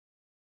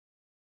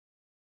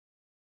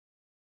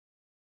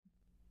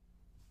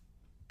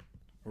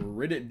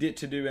Reddit did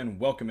to do and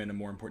welcome into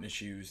More Important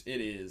Issues.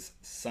 It is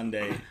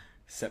Sunday,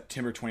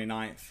 September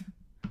 29th.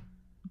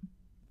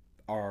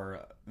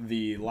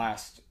 The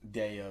last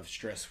day of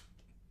stress-free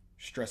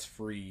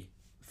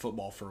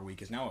football for a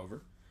week is now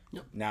over.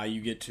 Yep. Now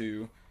you get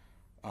to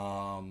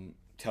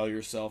tell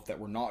yourself that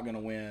we're not going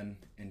to win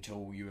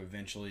until you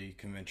eventually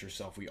convince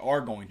yourself we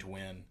are going to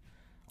win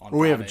on Or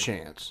we have a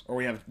Friday. chance. Or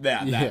we have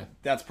that. Yeah.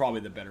 That's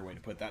probably the better way to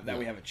put that. That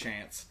we have a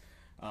chance.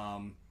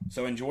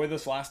 So enjoy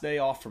this last day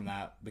off from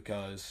that,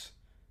 because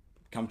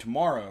come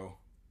tomorrow,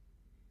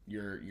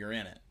 you're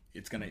in it.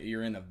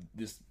 You're in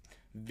this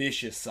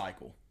vicious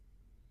cycle.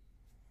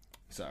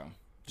 So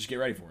just get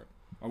ready for it.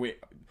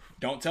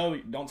 Don't tell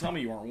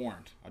me you weren't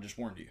warned. I just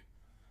warned you.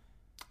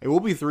 It will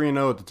be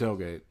 3-0 at the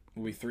tailgate.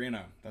 We'll be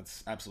 3-0.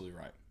 That's absolutely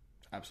right.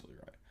 Absolutely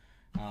right.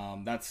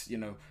 That's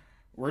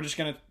we're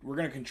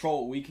gonna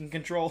control what we can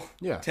control.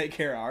 Yeah. Take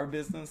care of our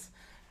business,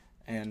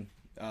 and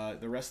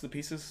the rest of the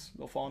pieces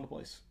will fall into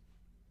place.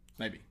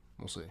 Maybe.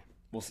 We'll see.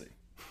 We'll see.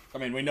 I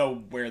mean, we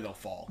know where they'll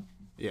fall.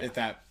 Yeah. If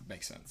that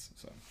makes sense.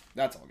 So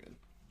that's all good.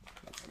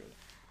 That's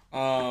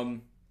all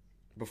good.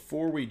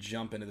 Before we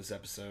jump into this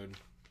episode,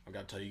 I've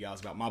got to tell you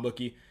guys about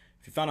MyBookie.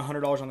 If you found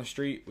 $100 on the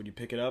street, would you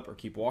pick it up or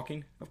keep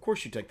walking? Of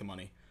course you take the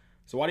money.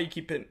 So why do you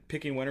keep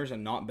picking winners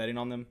and not betting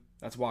on them?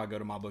 That's why I go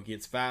to MyBookie.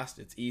 It's fast,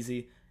 it's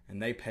easy,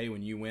 and they pay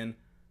when you win.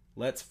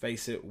 Let's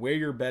face it, where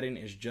you're betting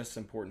is just as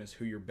important as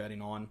who you're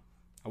betting on.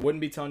 I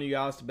wouldn't be telling you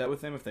guys to bet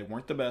with them if they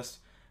weren't the best.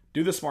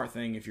 Do the smart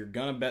thing. If you're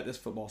going to bet this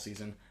football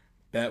season,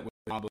 bet with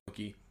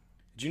MyBookie.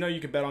 Did you know you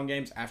could bet on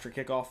games after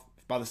kickoff?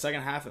 If by the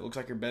second half it looks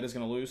like your bet is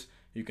going to lose,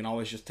 you can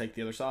always just take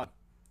the other side.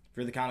 If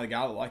you're the kind of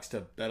guy that likes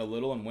to bet a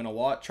little and win a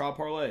lot, try a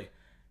parlay.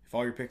 If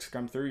all your picks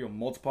come through, you'll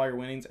multiply your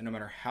winnings, and no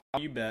matter how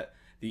you bet,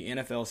 the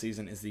NFL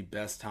season is the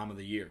best time of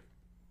the year.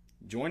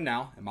 Join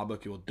now, and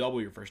MyBookie will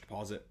double your first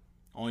deposit.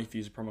 Only if you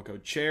use the promo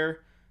code CHAIR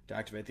to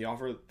activate the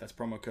offer. That's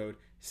promo code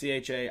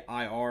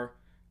CHAIR.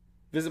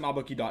 Visit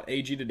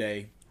mybookie.ag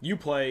today. You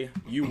play,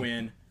 you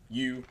win,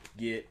 you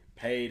get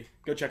paid.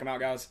 Go check them out,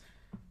 guys.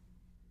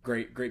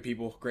 Great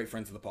people, great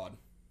friends of the pod.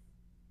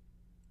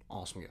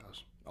 Awesome,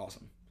 guys.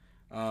 Awesome.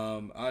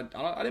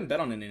 I didn't bet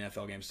on any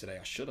NFL games today.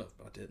 I should have,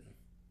 but I didn't.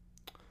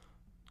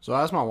 So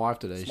I asked my wife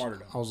today. Smarter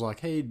though. I was like,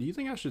 "Hey, do you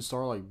think I should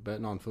start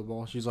betting on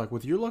football?" She's like,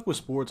 "With your luck with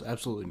sports,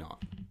 absolutely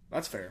not."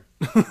 That's fair.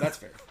 That's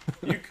fair.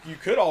 You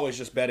could always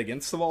just bet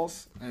against the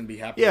Vols and be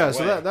happy. Yeah, that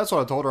so way. that's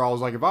what I told her. I was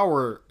like, if I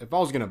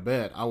was gonna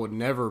bet, I would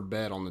never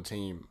bet on the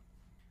team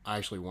I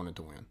actually wanted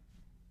to win.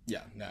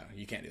 Yeah, no,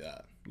 you can't do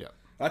that. Yeah.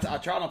 I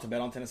try not to bet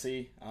on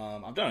Tennessee.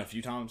 I've done it a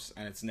few times,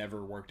 and it's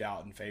never worked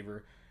out in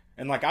favor.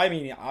 And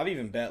I've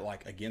even bet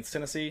against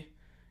Tennessee,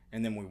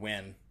 and then we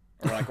win,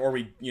 or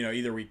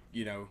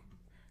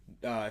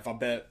if I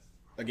bet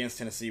against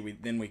Tennessee,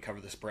 we cover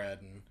the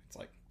spread, and it's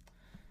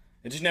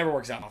it just never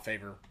works out in my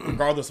favor,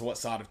 regardless of what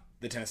side of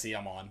the Tennessee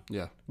I'm on.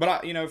 Yeah.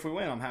 But if we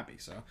win, I'm happy,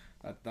 so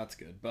that's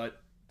good. But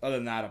other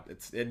than that,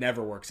 it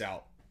never works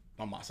out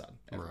on my side.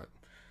 Ever.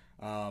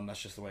 Right. That's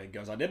just the way it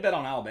goes. I did bet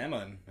on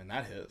Alabama, and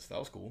that hits. That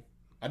was cool.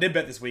 I did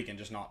bet this weekend,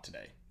 just not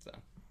today. So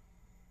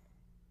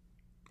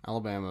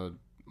Alabama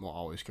will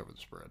always cover the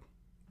spread.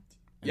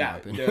 Yeah,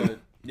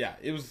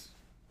 it was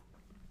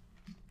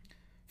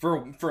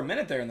for a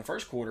minute there in the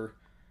first quarter.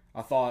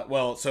 I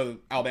thought, so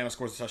Alabama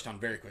scores a touchdown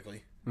very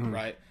quickly,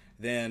 right?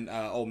 Then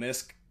Ole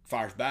Miss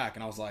fires back,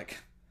 and I was like,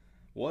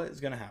 "What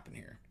is going to happen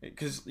here?"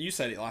 Because you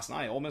said it last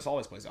night. Ole Miss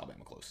always plays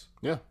Alabama close.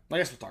 Yeah. I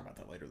guess we'll talk about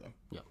that later, though.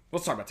 Yeah.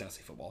 Let's talk about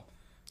Tennessee football.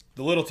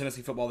 The little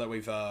Tennessee football that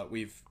we've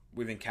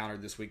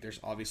encountered this week.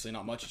 There's obviously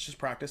not much. It's just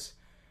practice.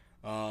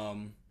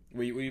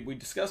 We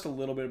discussed a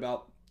little bit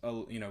about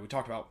we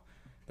talked about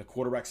the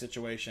quarterback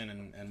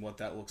situation and what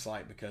that looks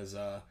like, because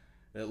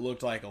it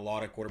looked like a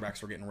lot of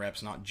quarterbacks were getting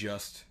reps, not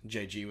just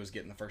JG was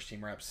getting the first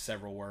team reps.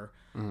 Several were.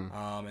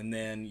 And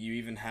then you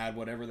even had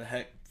whatever the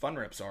heck fun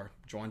reps are.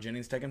 Juwan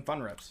Jennings taking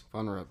fun reps.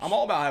 Fun reps. I'm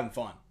all about having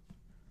fun.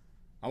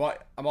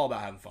 I'm all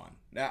about having fun.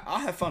 Now,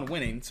 I have fun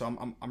winning,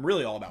 so I'm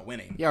really all about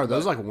winning. Yeah, are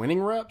those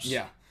winning reps?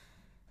 Yeah.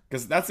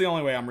 Because that's the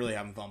only way I'm really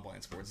having fun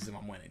playing sports, is if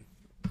I'm winning.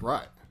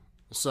 Right.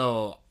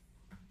 So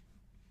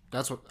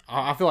that's what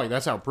I feel like.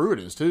 That's how Pruitt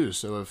is too.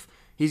 So if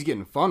he's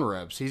getting fun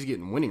reps, he's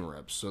getting winning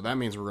reps. So that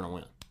means we're gonna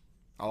win.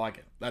 I like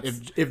it. That's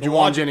if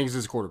Juwan Jennings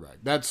is quarterback,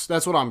 that's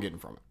what I'm getting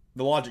from it.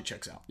 The logic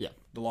checks out. Yeah,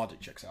 the logic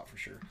checks out for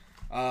sure.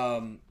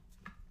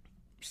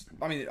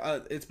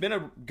 It's been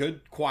a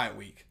good quiet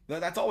week.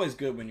 That's always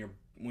good when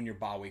your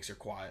bye weeks are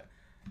quiet.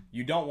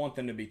 You don't want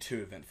them to be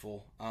too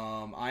eventful.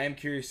 I am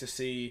curious to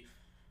see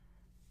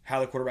how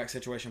the quarterback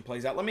situation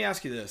plays out. Let me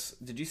ask you this.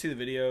 Did you see the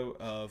video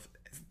of...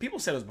 People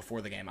said it was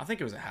before the game. I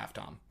think it was at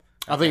halftime.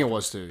 I think it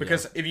was too.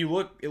 Because if you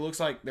look, it looks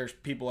like there's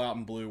people out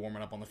in blue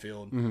warming up on the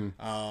field.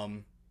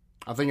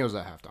 I think it was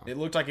at halftime. It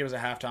looked like it was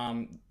at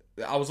halftime.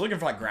 I was looking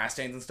for grass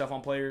stains and stuff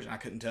on players, and I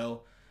couldn't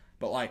tell.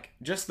 But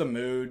just the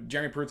mood.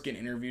 Jeremy Pruitt's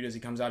getting interviewed as he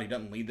comes out. He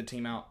doesn't lead the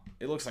team out.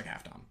 It looks like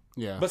halftime.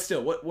 Yeah. But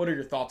still, what are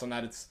your thoughts on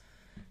that?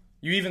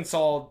 You even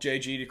saw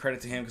JG, to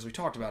credit to him, because we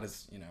talked about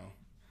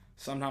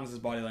sometimes his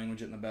body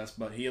language isn't the best,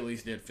 but he at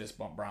least did fist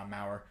bump Brian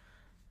Maurer.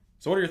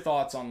 So what are your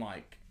thoughts on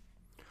like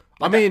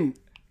I mean,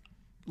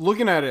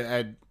 looking at it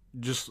at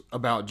just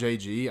about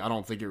JG, I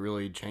don't think it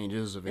really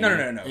changes of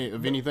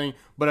anything.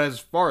 But as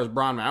far as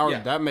Brian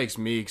Maurer, that makes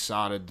me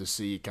excited to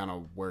see kind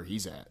of where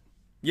he's at.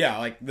 Yeah,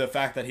 like the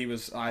fact that he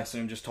was, I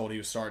assume, just told he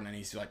was starting, and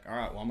he's like, all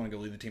right, well, I'm going to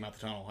go lead the team out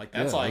the tunnel. Like,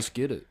 that's like, let's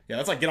get it. Yeah,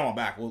 that's like, get on my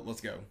back. Well,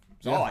 let's go.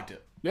 So I liked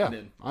it. Yeah, I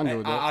did. I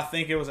enjoyed that. I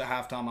think it was at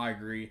halftime. I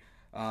agree.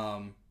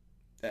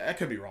 I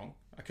could be wrong.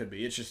 I could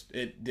be. It's just,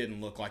 it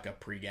didn't look like a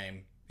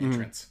pregame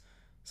entrance.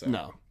 So,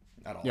 no.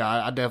 At all.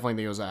 Yeah, I definitely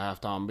think it was at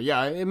halftime. But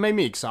yeah, it made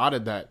me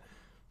excited that,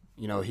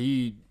 you know,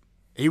 he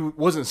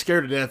wasn't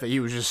scared to death that he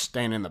was just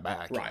standing in the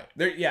back. Right.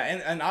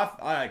 And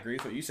I agree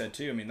with what you said,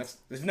 too. I mean,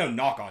 there's no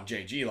knock on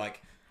JG.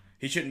 Like,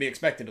 he shouldn't be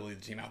expected to lead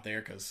the team out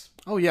there because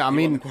I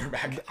mean, the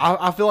quarterback.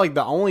 I feel like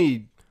the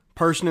only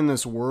person in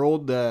this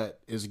world that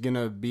is going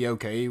to be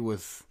okay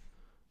with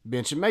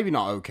benching, maybe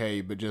not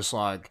okay, but just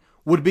like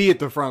would be at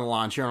the front of the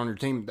line cheering on your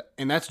team,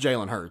 and that's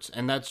Jalen Hurts.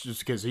 And that's just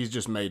because he's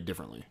just made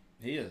differently.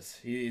 He is.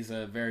 He's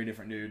a very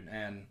different dude.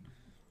 And,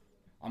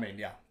 I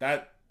mean,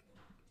 that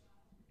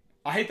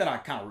I hate that I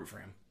kind of root for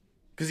him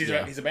because he's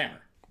a Bammer.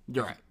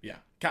 You're right. Yeah.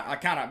 I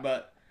kind of,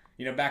 but,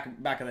 you know, back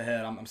of the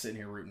head, I'm sitting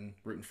here rooting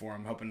for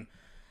him, hoping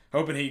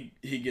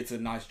he gets a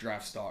nice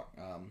draft stock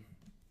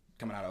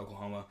coming out of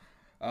Oklahoma.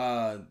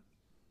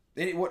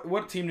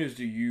 What team news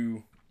do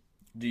you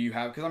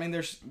have? Because I mean,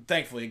 there's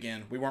thankfully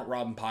again we weren't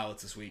robbing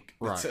pilots this week.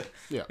 Right.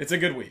 It's a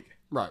good week.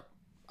 Right.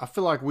 I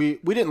feel like we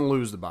didn't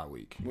lose the bye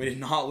week. We did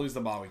not lose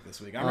the bye week this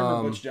week. I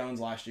remember Butch Jones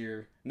last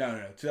year. No,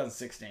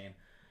 2016.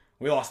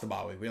 We lost the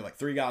bye week. We had like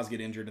 3 guys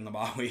get injured in the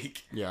bye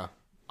week. Yeah.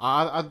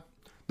 The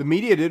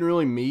media didn't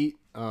really meet,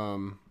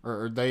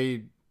 or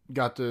they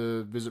got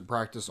to visit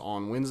practice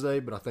on Wednesday,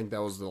 but I think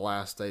that was the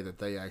last day that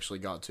they actually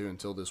got to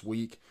until this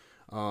week.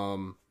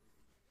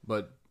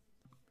 But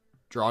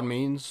Gerard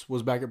Means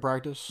was back at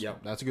practice.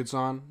 Yep. That's a good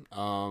sign.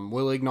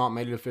 Will Ignont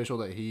made it official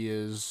that he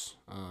is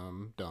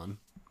done.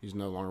 He's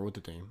no longer with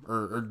the team.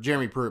 Or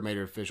Jeremy Pruitt made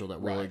it official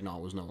that Will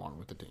Ignont was no longer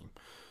with the team.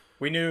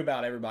 We knew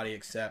about everybody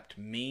except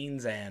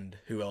Means and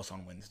who else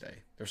on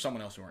Wednesday? There's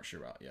someone else we weren't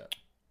sure about yet.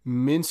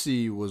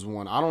 Mincy was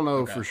one. I don't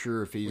know for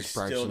sure if he's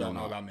practicing still don't or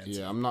know not. about Mincy.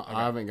 Yeah, I'm not. Okay.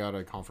 I haven't got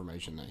a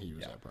confirmation that he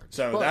was at practice.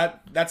 So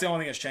that's the only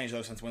thing that's changed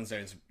though since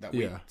Wednesday is that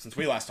since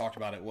we last talked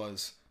about it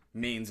was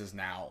Means is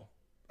now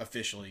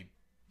officially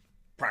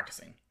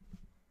practicing.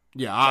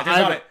 Yeah,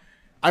 I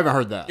haven't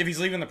heard that. If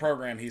he's leaving the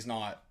program, he's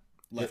not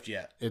left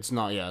yet. It's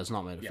not. Yeah, it's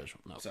not made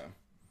official. No. So,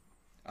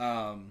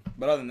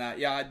 but other than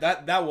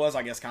that, that was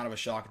I guess kind of a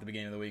shock at the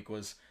beginning of the week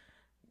was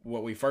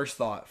what we first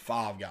thought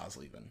 5 guys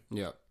leaving.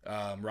 Yeah.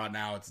 Right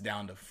now it's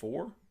down to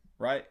 4,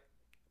 right?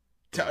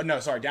 Down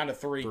to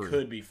 3.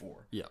 Could be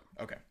 4. Yeah.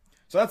 Okay.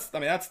 So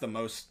that's the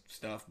most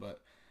stuff,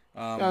 but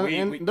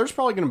there's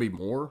probably going to be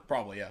more.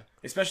 Probably, yeah.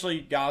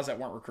 Especially guys that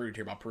weren't recruited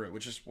here by Pruitt,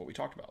 which is what we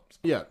talked about. So.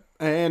 Yeah,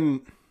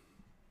 and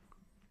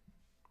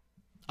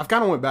I've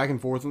kind of went back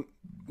and forth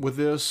with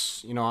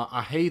this. You know,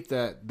 I hate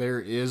that there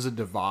is a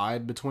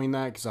divide between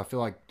that because I feel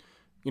like,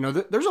 you know,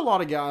 there's a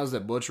lot of guys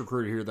that Butch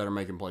recruited here that are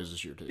making plays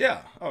this year too.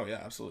 Yeah. Oh,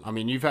 yeah, absolutely. I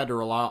mean, you've had to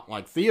rely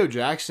like Theo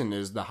Jackson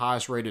is the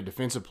highest rated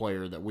defensive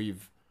player that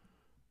we've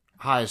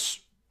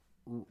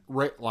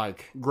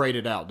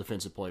graded out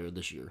defensive player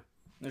this year.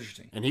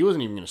 Interesting. And he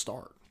wasn't even going to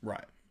start.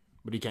 Right.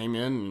 But he came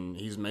in and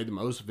he's made the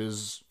most of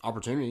his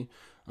opportunity.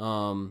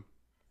 Darrell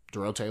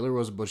Taylor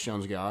was a Butch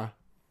Jones guy.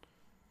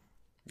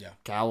 Yeah.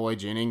 Callaway,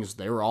 Jennings,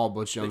 they were all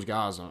Butch Jones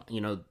guys.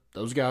 You know,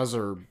 those guys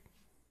are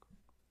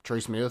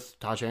Trey Smith,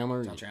 Ty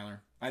Chandler.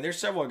 I mean, there's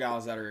several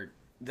guys that are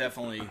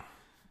definitely,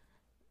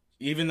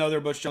 even though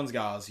they're Butch Jones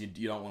guys, you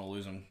don't want to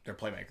lose them. They're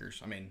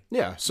playmakers. I mean,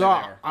 yeah. So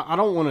I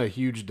don't want a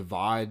huge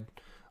divide,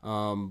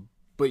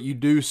 but you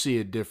do see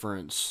a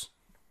difference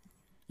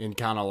in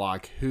kind of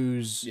like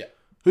who's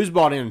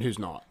bought in and who's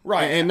not.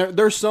 Right. And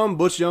there's some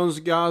Butch Jones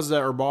guys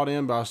that are bought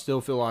in, but I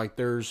still feel like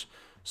there's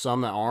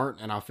some that aren't,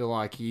 and I feel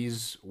like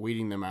he's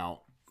weeding them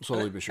out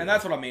slowly but surely. And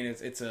that's what I mean.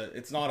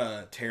 It's not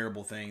a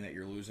terrible thing that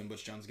you're losing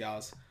Butch Jones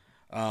guys.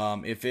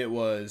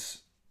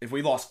 If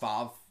we lost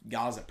 5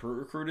 guys that Pruitt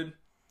recruited,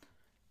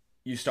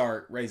 you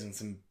start raising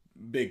some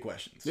big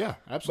questions. Yeah,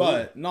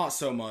 absolutely. But not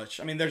so much.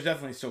 I mean, there's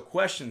definitely still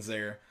questions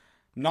there.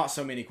 Not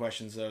so many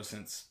questions though,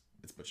 since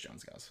it's Butch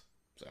Jones guys.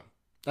 So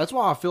that's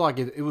why I feel like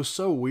it was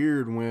so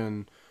weird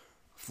when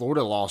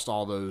Florida lost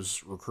all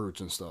those recruits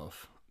and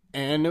stuff.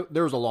 And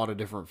there was a lot of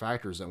different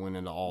factors that went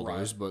into all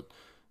those, but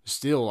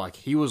still, like,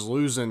 he was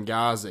losing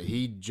guys that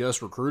he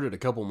just recruited a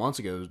couple months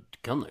ago to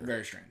come there.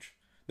 Very strange.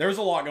 There was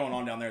a lot going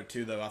on down there,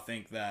 too, though. I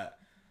think that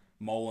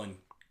Mullen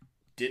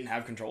didn't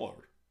have control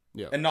over.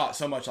 Yeah. And not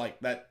so much like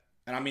that,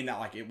 and I mean that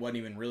like it wasn't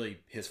even really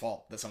his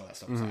fault that some of that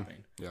stuff was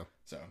happening. Yeah.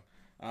 So,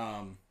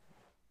 I'm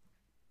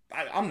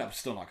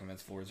still not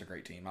convinced Florida's a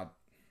great team.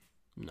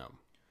 No.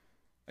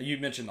 You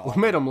mentioned the We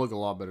Auburn. made them look a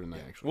lot better than they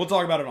actually. We'll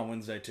talk about it on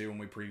Wednesday too when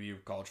we preview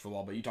college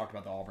football. But you talked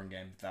about the Auburn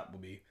game. That will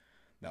be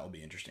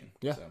interesting.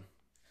 Yeah. So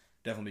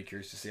definitely be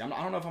curious to see. I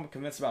don't know if I'm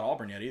convinced about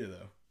Auburn yet either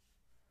though.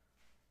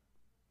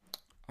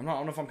 I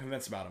don't know if I'm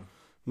convinced about them.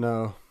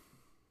 No.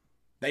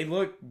 They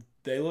look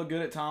they look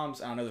good at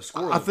times. I don't know the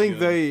score. I think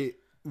good.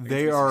 they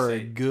against are NC a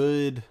State.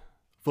 good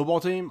football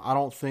team. I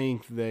don't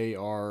think they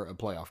are a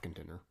playoff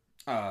contender.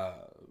 Yeah,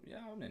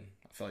 I mean,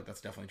 I feel like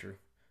that's definitely true.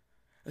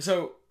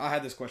 So I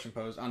had this question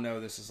posed. I know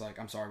this is like,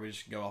 I'm sorry, we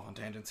just go off on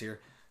tangents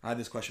here. I had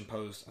this question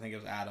posed. I think it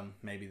was Adam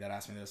maybe that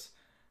asked me this.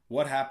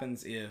 What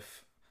happens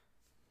if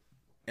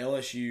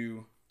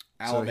LSU,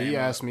 Alabama, he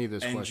asked me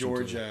this and question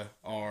Georgia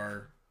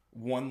are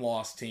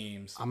one-loss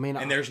teams? I mean,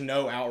 and there's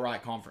no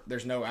outright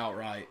there's no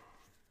outright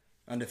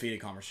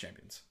undefeated conference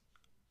champions.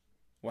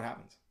 What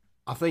happens?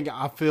 I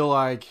feel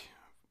like,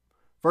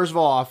 first of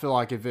all, I feel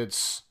like if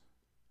it's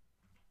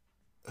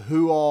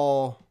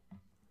whoever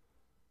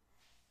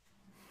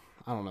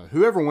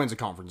wins a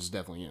conference is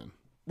definitely in.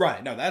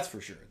 Right. No, that's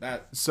for sure.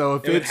 So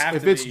if It would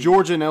have to it's be-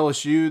 Georgia and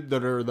LSU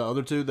that are the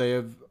other two, they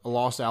have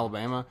lost to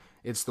Alabama.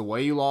 It's the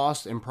way you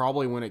lost and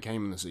probably when it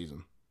came in the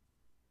season.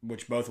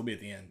 which both will be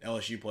at the end.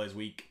 LSU plays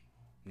week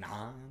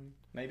 9,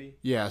 maybe.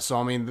 Yeah, so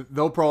I mean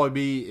they'll probably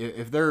be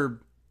if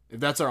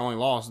that's their only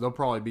loss, they'll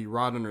probably be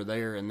right under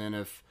there. And then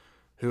if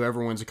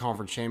whoever wins the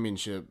conference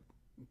championship,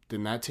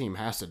 then that team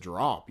has to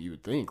drop. You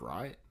would think,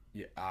 right?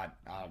 Yeah, I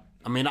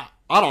mean,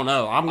 I don't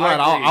know. I'm glad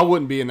agree. I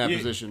wouldn't be in that You-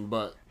 position,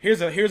 but here's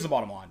the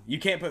bottom line. You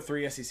can't put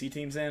 3 SEC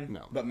teams in.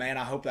 No. But man,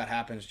 I hope that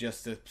happens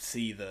just to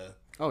see the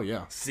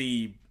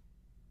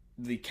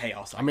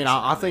chaos. I mean,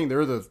 I think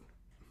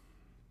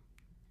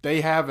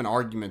they have an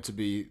argument to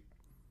be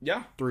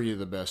yeah. 3 of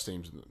the best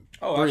teams in the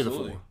Oh, 3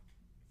 absolutely. of the 4.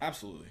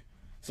 Absolutely.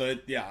 So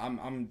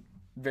I'm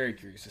very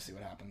curious to see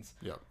what happens.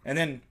 Yeah. And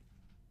then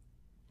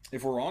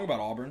if we're wrong about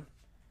Auburn,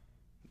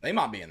 they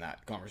might be in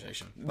that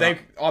conversation. They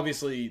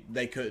obviously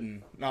they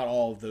couldn't. Not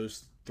all of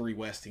those 3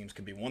 West teams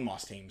could be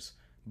one-loss teams,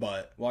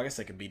 but I guess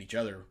they could beat each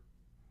other,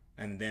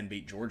 and then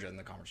beat Georgia in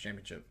the conference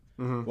championship.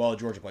 Mm-hmm. Well,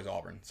 Georgia plays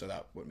Auburn, so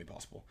that wouldn't be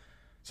possible.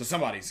 So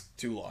somebody's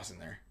 2-loss in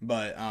there,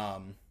 but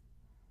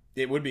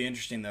it would be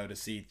interesting though to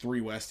see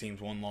 3 West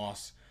teams 1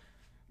 loss,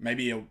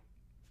 maybe a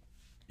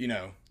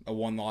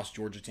 1-loss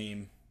Georgia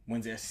team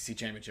wins the SEC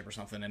championship or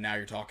something, and now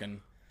you're talking.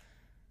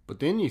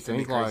 But then you be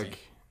think crazy. like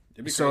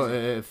It'd be so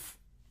crazy.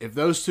 if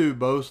those two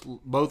both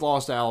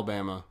lost to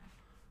Alabama,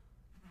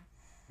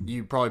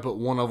 you probably put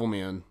one of them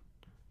in.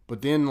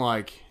 But then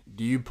like,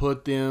 do you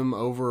put them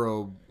over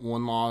a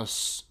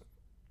 1-loss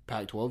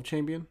Pac-12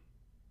 champion?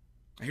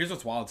 Here's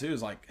what's wild too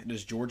is like,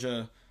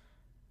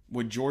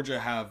 would Georgia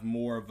have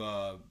more of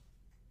a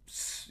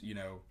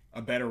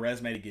better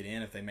resume to get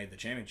in if they made the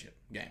championship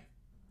game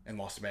and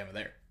lost to Bama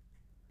there?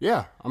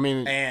 Yeah, I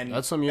mean, And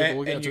that's something you have to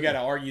look at and you too. got to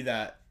argue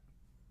that,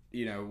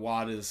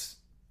 why does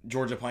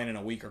Georgia playing in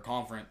a weaker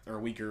conference or a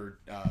weaker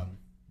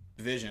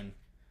division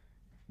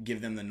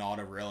give them the nod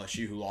over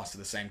LSU, who lost to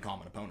the same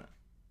common opponent?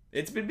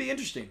 It'd be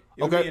interesting.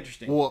 It would be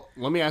interesting. Well,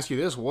 let me ask you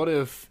this: what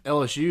if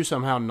LSU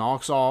somehow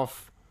knocks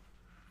off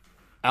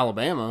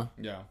Alabama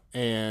Yeah,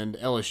 and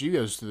LSU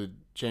goes to the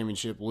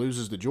championship,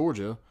 loses to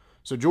Georgia,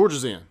 so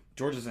Georgia's in?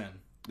 Georgia's in.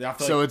 Yeah, I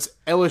feel So like, it's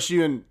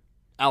LSU and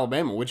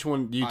Alabama. Which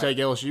one do you take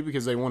LSU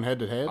because they won head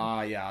to head?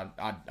 yeah,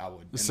 I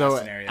would. In So that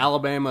scenario.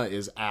 Alabama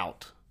is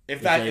out.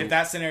 if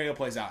that scenario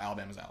plays out,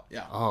 Alabama's out.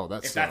 Yeah. Oh, that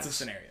if sucks. that's a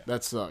scenario.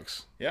 That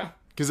sucks. Yeah.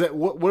 Because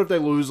what if they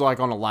lose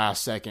like on a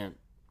last second?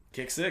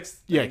 Kick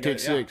 6. Yeah, kick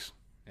 6.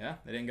 Yeah,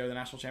 they didn't go to the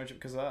national championship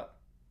because of that.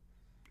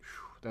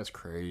 That's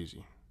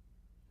crazy.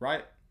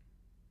 Right?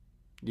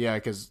 Yeah,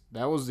 because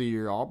that was the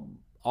year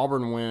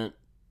Auburn went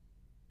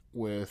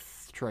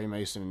with Trey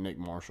Mason and Nick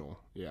Marshall.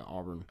 Yeah,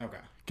 Auburn. Okay.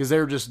 Because they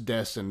were just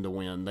destined to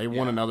win. They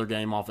won Yeah. another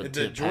game off a The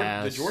tip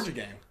pass. Georgia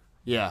game.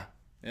 Yeah.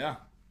 Yeah.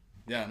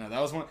 Yeah, no,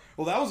 that was one.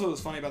 Well, that was what was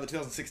funny about the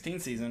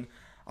 2016 season.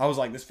 I was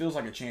like, this feels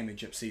like a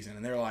championship season.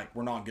 And they were like,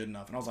 we're not good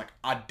enough. And I was like,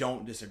 I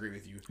don't disagree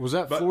with you. Was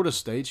that But- Florida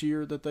State's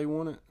year that they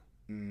won it?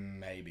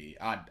 Maybe.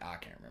 I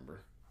can't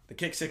remember. The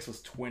kick 6 was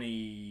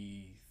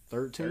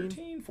 2013,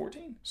 13?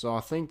 14? So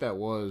I think that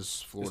was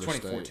It's Florida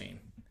 2014. State.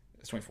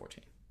 It's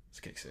 2014. It's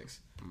kick 6.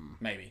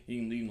 Maybe.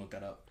 You can look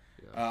that up.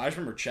 I just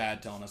remember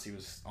Chad telling us he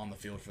was on the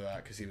field for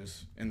that because he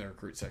was in the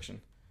recruit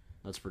section.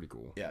 That's pretty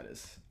cool. Yeah, it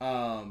is.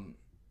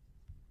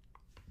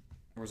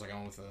 Where's I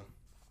going with the?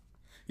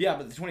 Yeah,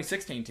 but the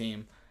 2016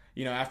 team,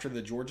 after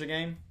the Georgia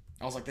game,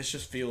 I was like, this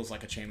just feels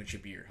like a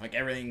championship year. Like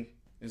everything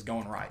is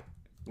going right.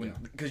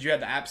 Because you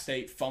had the App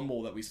State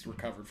fumble that we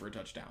recovered for a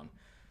touchdown.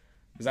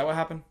 Is that what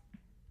happened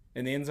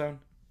in the end zone?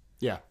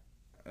 Yeah.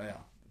 Yeah.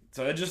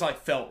 So it just like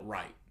felt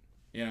right.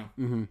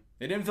 Mm-hmm.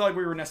 It didn't feel like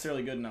we were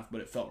necessarily good enough,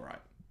 but it felt right.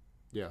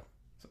 Yeah.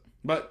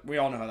 But we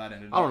all know how that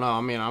ended. I don't know.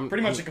 I mean, I'm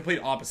Pretty much the complete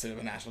opposite of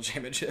a national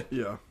championship.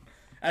 Yeah.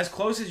 As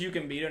close as you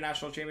can beat a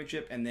national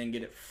championship and then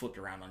get it flipped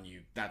around on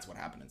you. That's what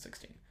happened in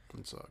 16.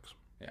 It sucks.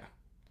 Yeah.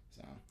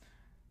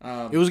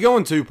 So. It was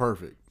going too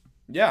perfect.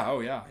 Yeah. Oh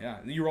yeah. Yeah.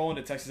 You roll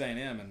into Texas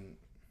A&M and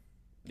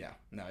yeah.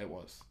 No, it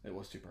was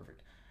too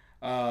perfect.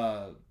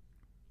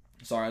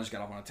 Sorry, I just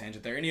got off on a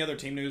tangent there. Any other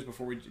team news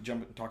before we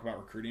jump and talk about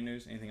recruiting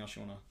news? Anything else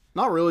you want to?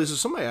 Not really. So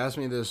somebody asked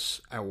me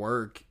this at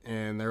work,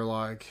 and they're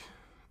like,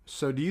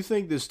 "So do you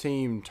think this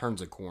team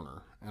turns a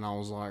corner?" And I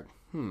was like,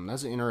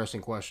 that's an interesting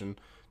question.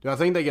 Do I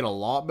think they get a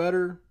lot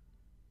better?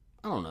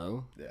 I don't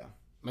know. Yeah.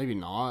 Maybe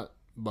not.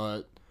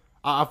 but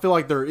I feel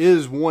like there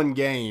is one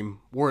game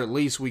where at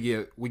least we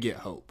get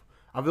hope.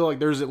 I feel like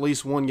there's at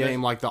least one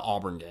game like the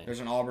Auburn game. There's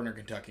an Auburn or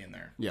Kentucky in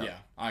there. Yeah,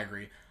 I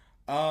agree.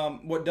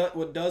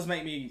 What does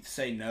make me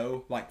say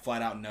no, like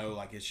flat out no,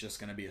 like it's just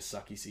going to be a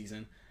sucky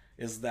season,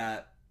 is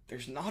that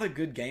there's not a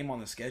good game on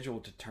the schedule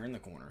to turn the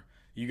corner.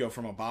 You go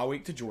from a bye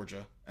week to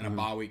Georgia and a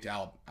bye week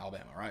to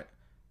Alabama, right?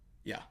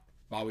 Yeah,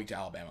 bye week to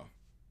Alabama.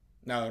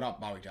 No,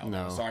 not bye week to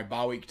Alabama. No. Sorry,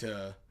 bye week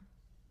to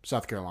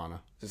South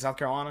Carolina. Is it South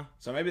Carolina?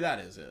 So maybe that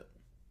is it.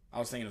 I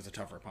was thinking it was a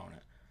tougher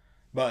opponent,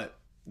 but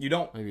you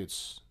don't. Maybe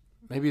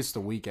it's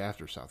the week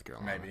after South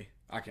Carolina. Maybe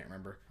I can't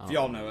remember. If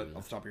y'all know it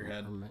off the top of your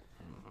head,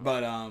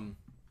 but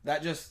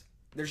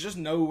there's just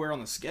nowhere on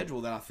the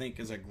schedule that I think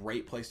is a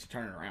great place to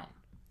turn it around.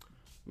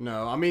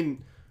 No, I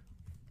mean,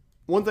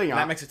 one thing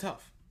that makes it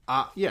tough.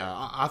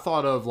 I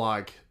thought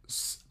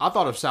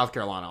of South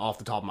Carolina off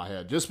the top of my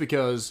head, just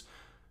because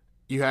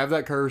you have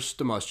that curse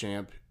to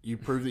Muschamp. You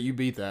prove that you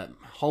beat that.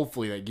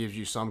 Hopefully, that gives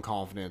you some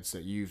confidence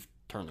that you've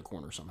turned the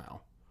corner somehow.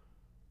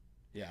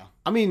 Yeah,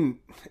 I mean,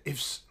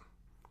 if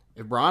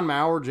Brian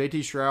Maurer,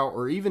 JT Stroud,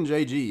 or even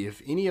JG,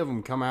 if any of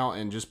them come out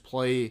and just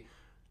play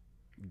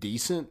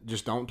decent,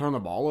 just don't turn the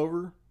ball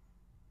over,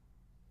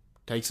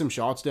 take some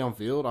shots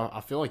downfield,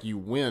 I feel like you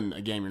win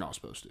a game you're not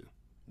supposed to.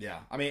 Yeah,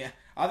 I mean,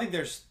 I think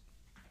there's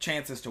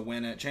chances to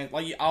win it. I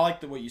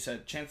like what you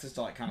said. Chances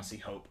to kind of see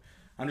hope.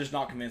 I'm just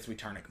not convinced we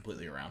turn it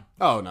completely around.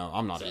 Oh no,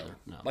 I'm not either.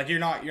 No. Like you're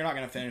not going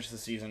to finish the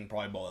season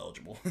probably bowl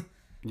eligible.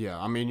 Yeah,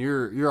 I mean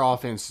your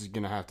offense is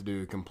going to have to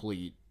do a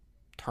complete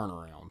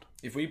turnaround.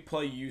 If we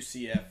play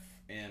UCF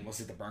in was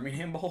it the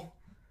Birmingham Bowl?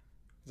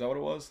 Is that what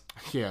it was?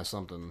 Yeah,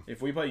 something.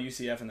 If we play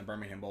UCF in the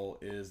Birmingham Bowl,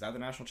 is that the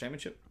national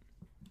championship?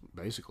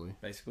 Basically.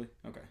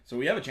 Okay. So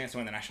we have a chance to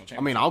win the national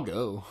championship. I mean, I'll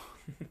go.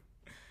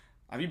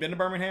 Have you been to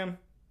Birmingham?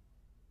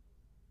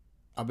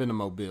 I've been to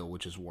Mobile,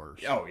 which is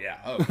worse. Oh,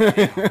 yeah.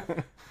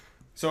 Yeah.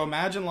 So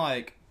imagine,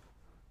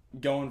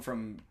 going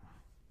from,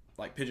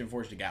 Pigeon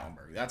Forge to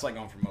Gatlinburg. That's like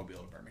going from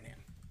Mobile to Birmingham.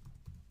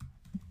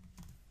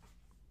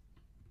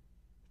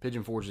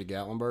 Pigeon Forge to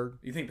Gatlinburg?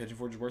 You think Pigeon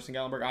Forge is worse than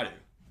Gatlinburg? I do.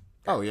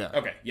 Oh, yeah.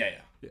 Okay. Yeah.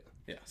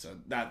 So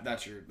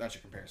that's your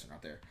comparison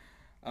right there.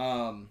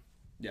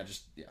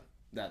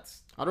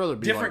 That's. I'd rather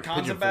be different like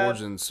Pigeon bad. Forge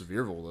than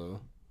Sevierville,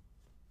 though.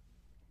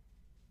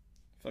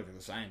 I feel like they're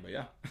the same, but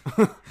yeah.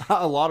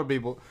 A lot of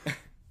people.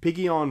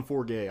 Picayune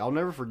Forgay. I'll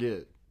never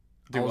forget.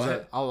 I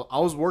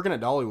was working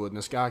at Dollywood, and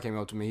this guy came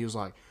up to me. He was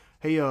like,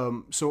 "Hey,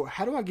 so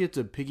how do I get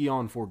to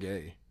Picayune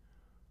Forgay?"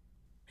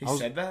 He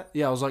said that?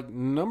 Yeah, I was like,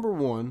 number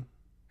one.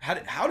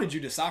 How did you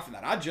decipher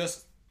that?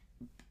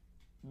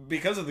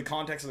 Because of the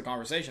context of the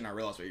conversation, I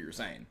realized what you were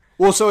saying.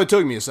 Well, so it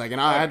took me a second.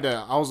 I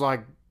was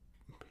like,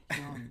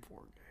 Picayune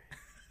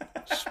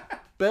Forgay.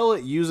 Spell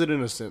it, use it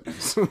in a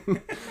sentence.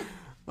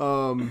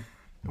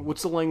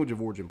 What's the language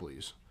of origin,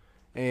 please?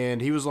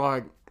 And he's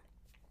like,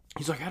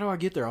 how do I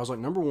get there? I was like,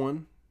 number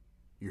one,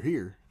 you're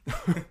here.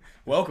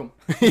 Welcome.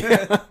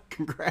 Yeah,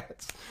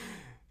 congrats.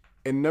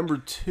 And number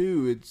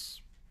two,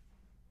 it's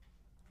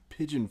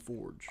Pigeon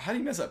Forge. How do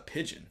you mess up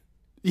pigeon?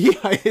 Yeah,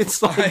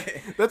 it's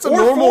like that's a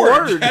normal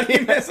forge. word. How do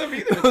you mess up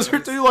either? Those are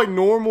two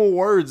normal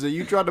words that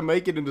you tried to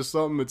make it into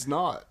something it's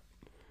not.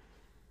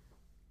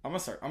 I'm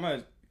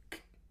a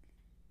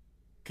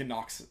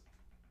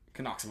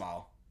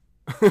Knoxville.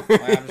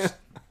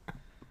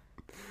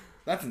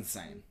 That's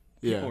insane.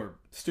 Yeah.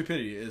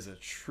 Stupidity is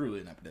truly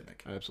an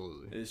epidemic.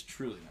 Absolutely. It is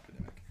truly an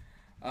epidemic.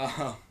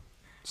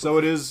 So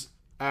it is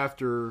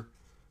after.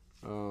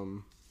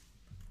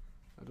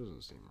 That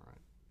doesn't seem right.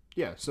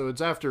 Yeah, so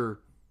it's after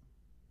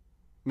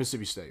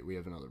Mississippi State. We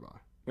have another bye.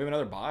 We have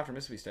another bye after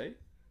Mississippi State?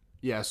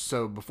 Yeah,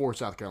 so before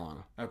South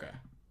Carolina. Okay.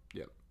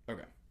 Yep.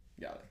 Okay.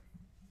 Got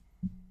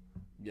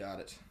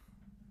it.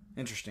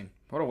 Interesting.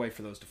 What a way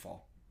for those to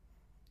fall.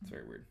 It's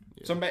very weird.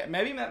 Yeah. So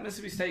maybe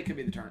Mississippi State could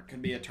be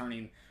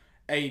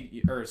maybe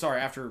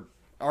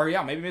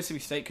Mississippi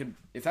State could,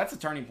 if that's a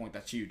turning point,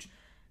 that's huge.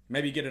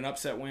 Maybe get an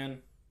upset win,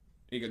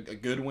 a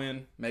good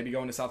win, maybe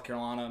go into South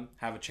Carolina,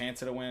 have a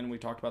chance at a win. We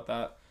talked about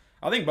that.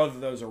 I think both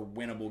of those are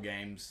winnable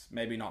games.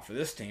 Maybe not for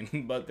this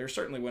team, but they're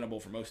certainly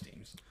winnable for most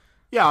teams.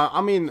 Yeah,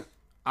 I mean,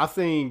 I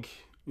think,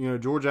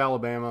 Georgia,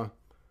 Alabama,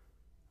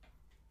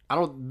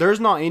 there's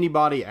not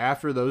anybody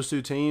after those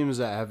two teams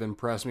that have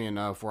impressed me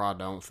enough where I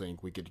don't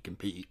think we could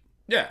compete.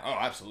 Yeah,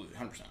 absolutely,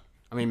 100%.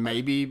 I mean,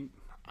 maybe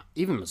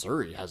even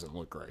Missouri hasn't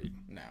looked great.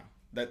 No.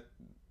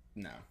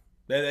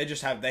 They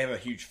just have a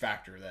huge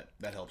factor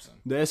that helps them.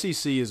 The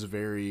SEC is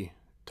very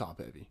top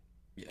heavy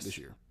this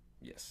year.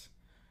 Yes.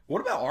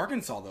 What about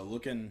Arkansas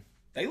though?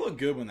 They look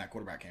good when that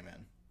quarterback came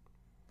in.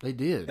 They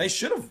did. They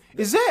should have.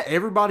 Is that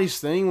everybody's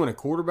thing when a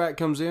quarterback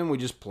comes in? We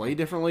just play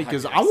differently?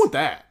 Because I want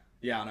that.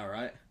 Yeah, I know,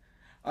 right?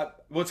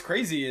 What's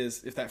crazy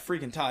is if that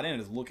freaking tight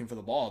end is looking for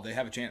the ball, they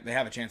have a chance. They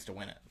have a chance to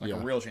win it, a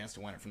real chance to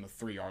win it from the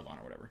 3-yard line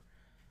or whatever.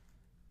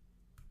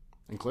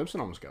 And Clemson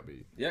almost got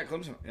beat. Yeah,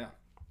 Clemson. Yeah,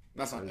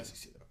 that's not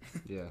SEC though.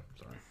 Yeah,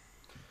 sorry.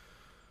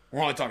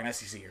 We're only talking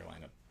SEC here,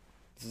 Landon.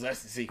 This is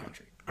SEC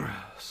country.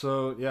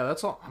 So yeah,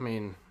 that's all. I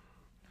mean,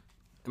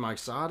 am I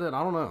excited?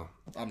 I don't know.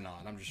 I'm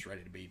not. I'm just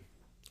ready to be.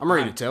 I'm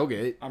ready to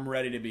tailgate. I'm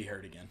ready to be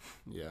hurt again.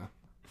 Yeah.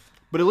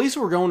 But at least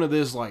we're going to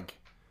this, like,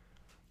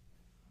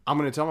 I'm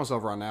going to tell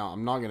myself right now,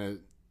 I'm not going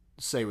to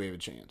say we have a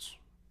chance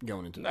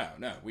going into that.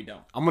 No, we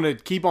don't. I'm going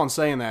to keep on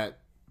saying that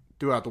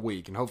throughout the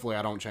week, and hopefully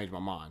I don't change my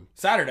mind.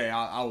 Saturday,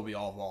 I will be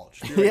all vault.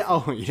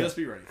 Yeah. Just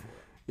be ready for it.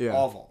 Yeah.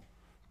 All vault.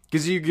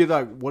 Because you get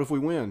like, what if we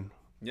win?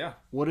 Yeah.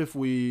 What if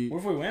we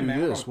win, do man?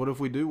 this? What if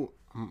we do?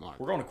 I'm like,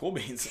 We're going to Cool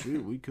Beans.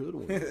 dude, we could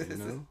win, you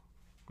know?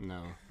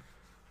 No.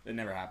 It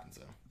never happens,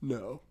 though.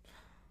 No.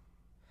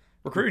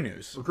 Recruiting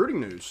news. Recruiting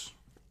news.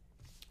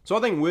 So I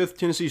think with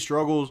Tennessee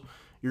struggles,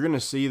 you're going to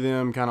see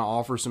them kind of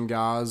offer some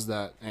guys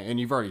that, and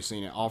you've already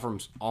seen it,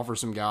 offer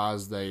some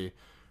guys they,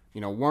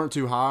 weren't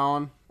too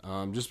high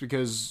on, just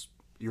because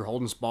you're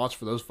holding spots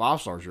for those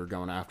 5-stars you're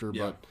going after.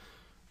 Yeah. But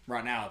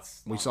right now,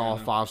 we saw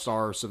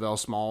 5-star Savell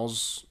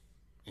Smalls.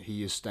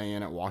 He is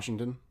staying at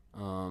Washington.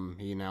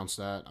 He announced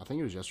that, I think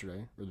it was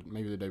yesterday, or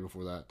maybe the day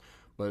before that.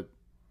 But,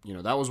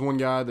 that was one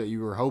guy that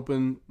you were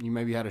hoping you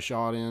maybe had a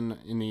shot in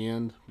the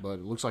end, but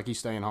it looks like he's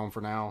staying home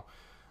for now.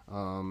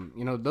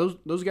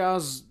 Those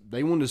guys,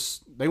 they want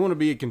to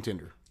be a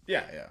contender.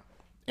 Yeah.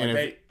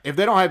 And if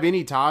they don't have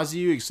any ties to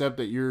you except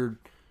that you're,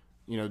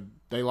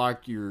 they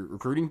like your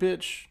recruiting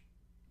pitch,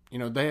 they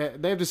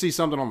have to see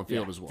something on the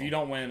field as well. If you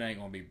don't win, it ain't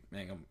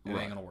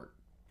gonna work.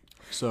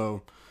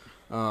 So,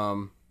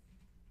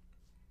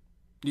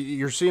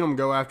 you're seeing them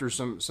go after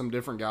some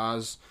different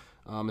guys,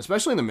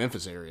 especially in the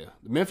Memphis area.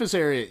 The Memphis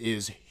area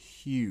is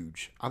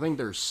huge. I think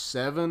there's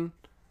 7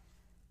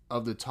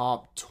 of the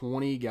top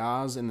 20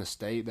 guys in the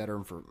state that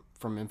are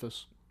from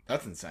Memphis.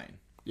 That's insane.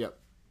 Yep.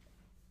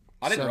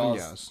 I didn't 7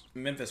 realize guys.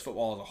 Memphis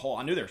football as a whole.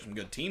 I knew there were some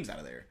good teams out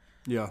of there.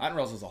 Yeah. I didn't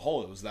realize as a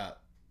whole it was that,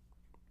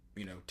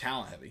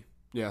 talent heavy.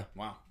 Yeah.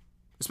 Wow.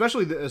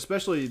 Especially the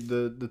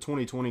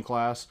 2020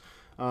 class.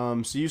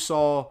 So you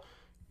saw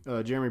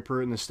Jeremy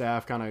Pruitt and the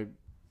staff kind of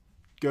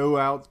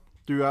go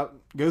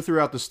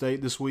throughout the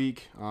state this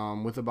week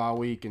with the bye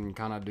week and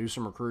kind of do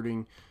some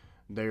recruiting.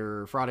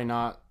 They're Friday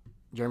night.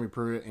 Jeremy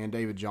Pruitt and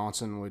David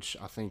Johnson, which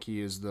I think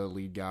he is the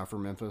lead guy for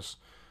Memphis.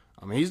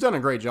 I mean, he's done a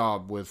great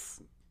job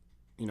with,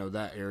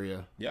 that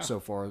area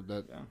so far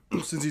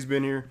since he's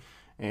been here.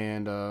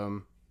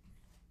 And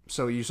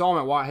so you saw him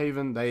at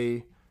Whitehaven.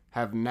 They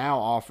have now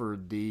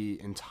offered the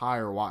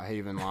entire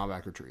Whitehaven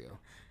linebacker trio.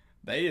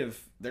 Is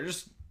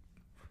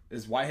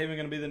Whitehaven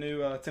going to be the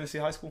new Tennessee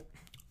high school?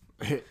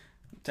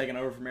 Taking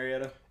over from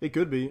Marietta? It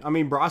could be. I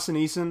mean, Bryson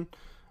Eason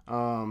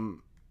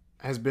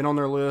has been on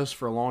their list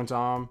for a long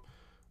time.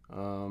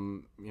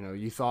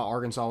 You thought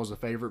Arkansas was a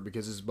favorite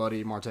because his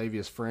buddy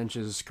Martavius French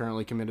is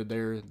currently committed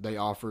there. They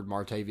offered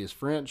Martavius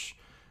French,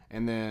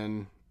 and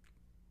then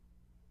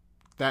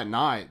that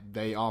night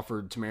they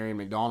offered Tamarion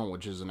McDonald,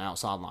 which is an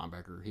outside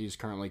linebacker. He's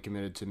currently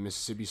committed to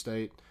Mississippi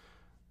State,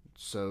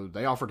 so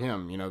they offered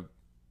him.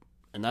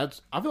 And I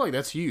feel like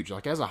that's huge.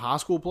 Like as a high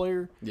school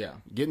player,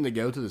 getting the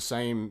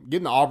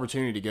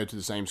opportunity to go to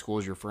the same school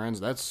as your friends,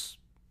 that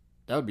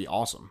would be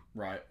awesome.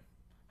 Right.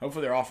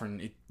 Hopefully they're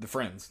offering the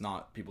friends,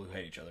 not people who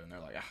hate each other, and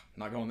they're like,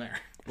 not going there.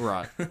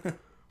 Right.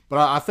 But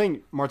I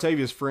think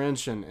Martavius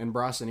French and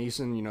Bryson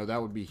Eason, that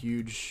would be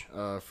huge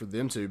for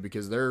them too,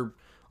 because they're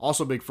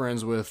also big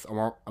friends with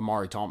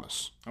Amari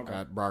Thomas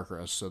at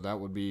Briarcrest, so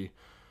that would be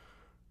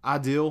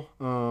ideal.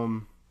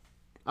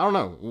 I don't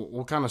know.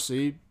 We'll kind of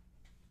see.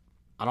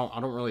 I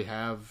don't really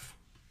have,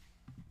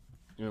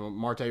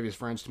 Martavius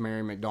French,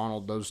 Tamarion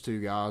McDonald. Those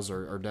two guys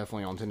are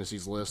definitely on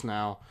Tennessee's list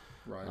now.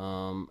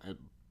 Right.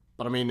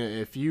 But I mean,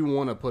 if you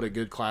want to put a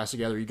good class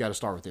together, you got to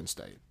start with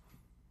in-state.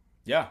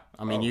 Yeah.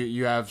 I mean,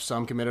 you have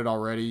some committed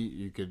already.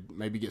 You could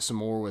maybe get some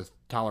more with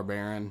Tyler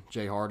Barron,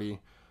 Jay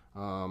Hardy,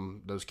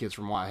 those kids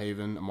from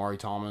Whitehaven, Amari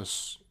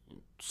Thomas.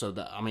 So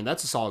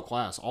that's a solid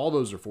class. All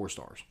those are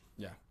 4-stars.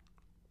 Yeah.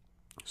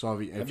 So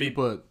if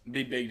you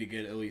be big to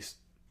get at least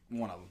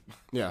one of them.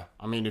 Yeah.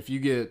 I mean, if you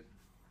get,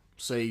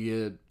 say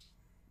you get,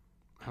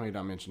 how many did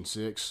I mention?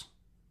 6.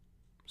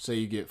 Say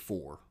you get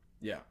 4.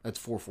 Yeah. That's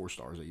 4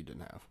 4-stars that you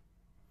didn't have.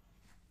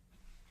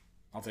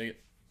 I'll take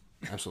it.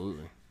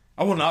 Absolutely.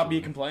 I will not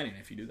be complaining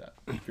if you do that.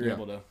 If you're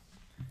able to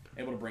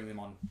bring them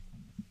on.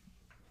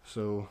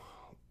 So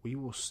we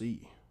will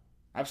see.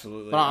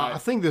 Absolutely. But I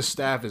think this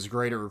staff is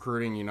great at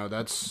recruiting.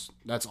 That's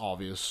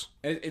obvious.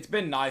 It's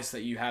been nice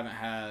that you haven't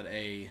had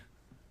an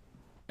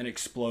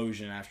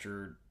explosion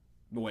after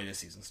the way this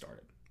season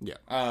started. Yeah.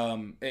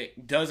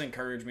 It does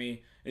encourage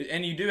me,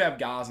 and you do have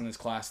guys in this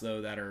class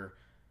though that are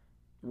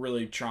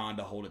really trying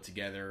to hold it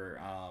together.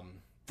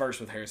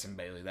 First with Harrison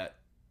Bailey, that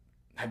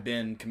have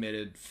been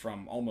committed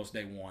from almost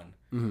day one,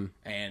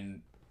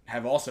 and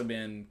have also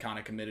been kind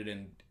of committed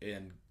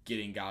in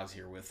getting guys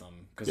here with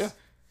them because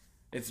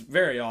it's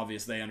very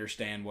obvious they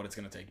understand what it's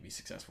going to take to be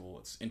successful.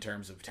 It's in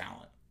terms of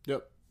talent.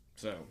 Yep.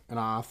 So, and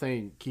I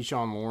think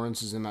Keyshawn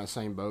Lawrence is in that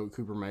same boat.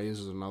 Cooper Mays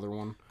is another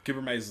one.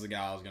 Cooper Mays is the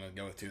guy I was going to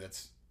go with too.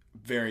 That's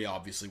very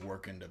obviously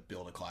working to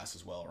build a class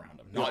as well around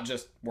him. Not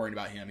just worried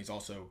about him. He's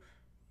also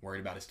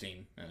worried about his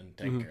team and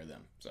taking care of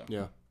them. So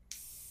yeah.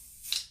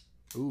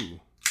 Ooh.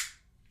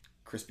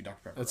 Crispy Dr.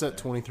 Pepper. That's at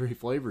 23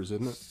 flavors,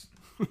 isn't it?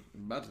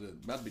 About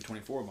to be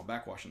 24 with my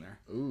backwash in there.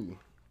 Ooh.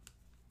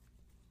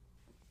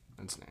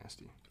 That's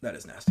nasty. That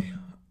is nasty.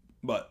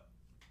 But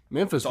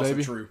Memphis, it's also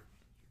baby. true.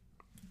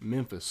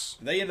 Memphis.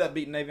 They ended up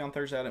beating Navy on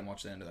Thursday. I didn't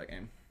watch the end of that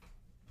game.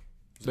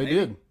 They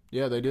did.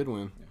 Yeah, they did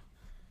win. Yeah.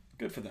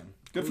 Good for them.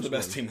 Good for the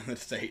best team in the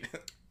state.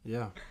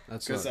 Yeah,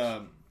 that's because.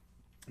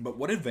 But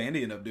what did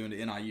Vandy end up doing to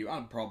NIU? I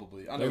know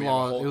they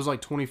lost. It was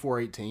like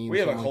 24-18. We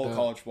have a whole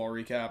college football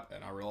recap,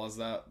 and I realized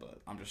that, but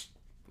I'm just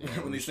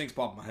when these things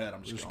pop in my head,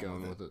 I'm just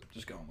going with it.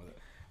 Just going with it.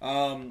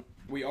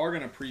 We are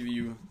going to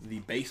preview the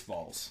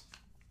baseballs.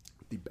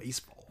 The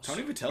baseballs.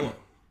 Tony Vitello,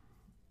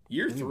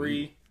 year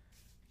 3,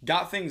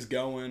 got things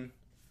going.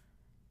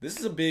 This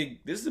is a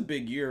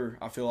big year.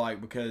 I feel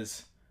like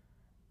because.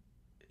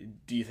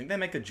 Do you think they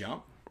make the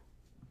jump?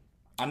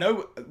 I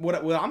know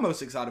what I'm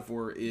most excited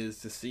for is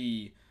to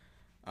see,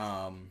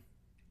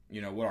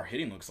 what our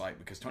hitting looks like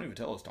because Tony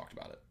Vitello's talked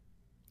about it,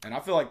 and I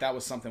feel like that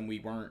was something we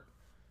weren't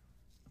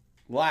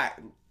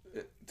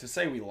to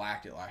say we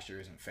lacked it last year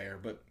isn't fair,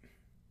 but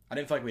I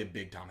didn't feel like we had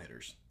big time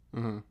hitters.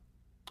 Mm-hmm.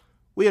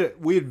 We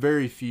had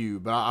very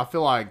few, but I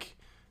feel like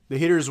the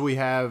hitters we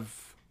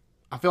have,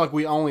 I feel like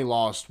we only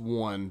lost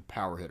one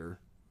power hitter.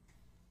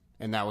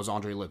 And that was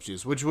Andre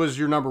Lipsius, which was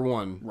your number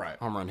one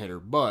home run hitter.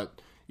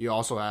 But you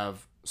also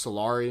have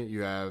Solari,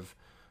 you have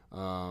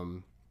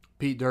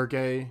Pete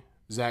Durkee,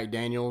 Zach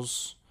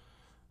Daniels,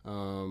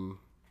 Luke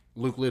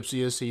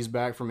Lipsius, he's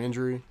back from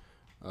injury,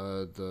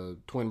 the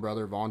twin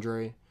brother of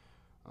Andre.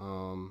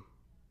 Who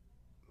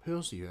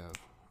else do you have?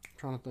 I'm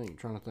trying to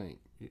think.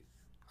 I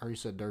already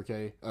said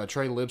Durkee.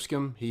 Trey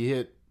Lipscomb, he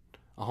hit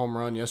a home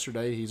run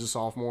yesterday. He's a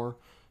sophomore.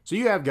 So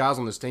you have guys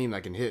on this team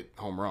that can hit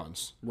home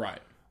runs. Right.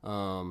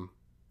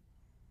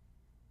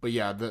 But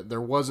yeah,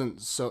 there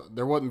wasn't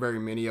very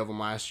many of them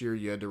last year.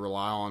 You had to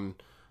rely on,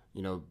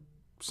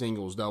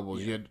 singles,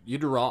 doubles. Yeah. You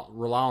had to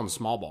rely on the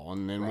small ball,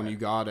 and then when you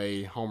got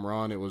a home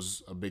run, it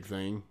was a big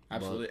thing.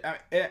 Absolutely,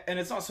 and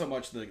it's not so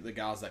much the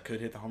guys that could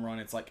hit the home run.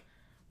 It's like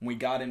when we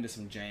got into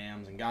some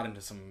jams and got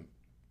into some,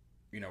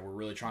 we're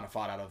really trying to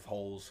fight out of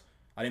holes.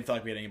 I didn't feel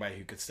like we had anybody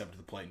who could step to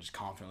the plate and just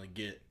confidently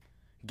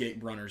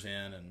get runners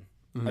in, and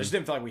I just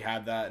didn't feel like we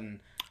had that, and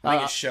I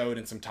think it showed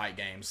in some tight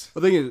games. I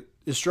think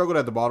it struggled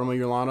at the bottom of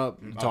your lineup.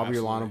 The top of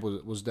your lineup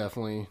was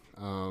definitely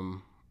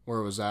where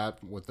it was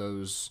at with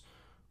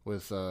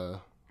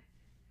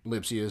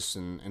Lipsius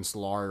and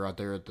Solari right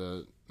there at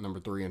the number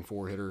 3 and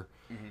 4 hitter.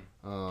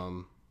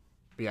 Mm-hmm.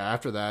 But yeah,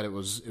 after that it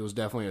was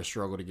definitely a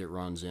struggle to get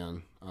runs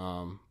in,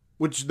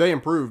 which they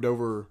improved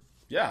over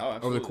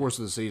the course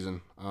of the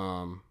season,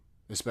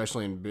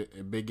 especially in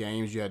big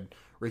games. You had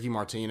Ricky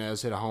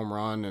Martinez hit a home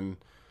run and.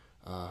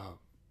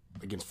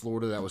 Against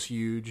Florida, that was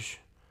huge.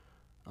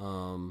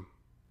 Connor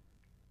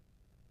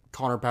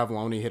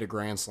Pavoloni hit a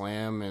grand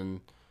slam,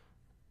 and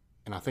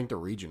I think the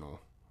regional.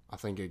 I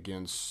think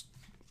against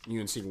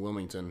UNC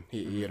Wilmington,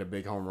 he hit a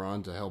big home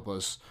run to help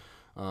us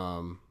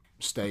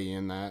stay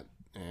in that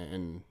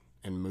and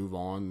move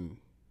on.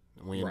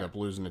 We ended up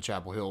losing to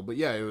Chapel Hill, but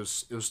yeah, it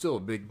was still a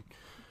big.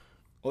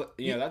 Well,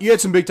 you had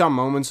some big time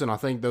moments, and I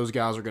think those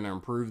guys are going to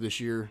improve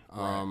this year.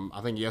 I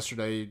think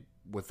yesterday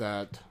with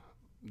that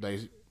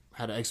they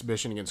had an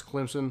exhibition against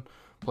Clemson,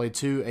 played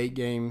 2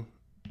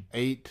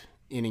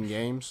 8-inning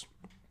games,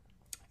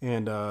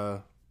 and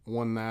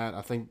won that.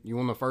 I think you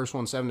won the first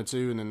one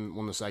 7-2, and then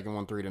won the second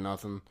one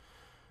 3-0.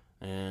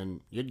 And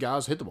you had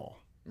guys hit the ball.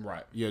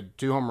 Right. You had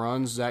 2 home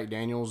runs. Zach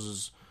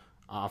Daniels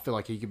I feel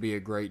like he could be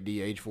a great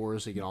DH for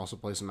us. He can also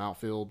play some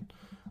outfield.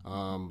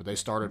 But they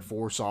started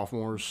 4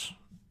 sophomores,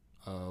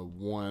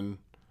 1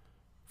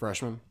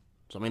 freshman.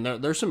 So I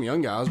mean, there's some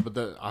young guys, but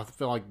I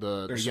feel like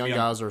the young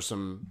guys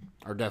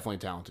are definitely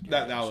talented.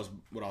 That was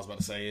what I was about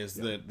to say. Is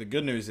the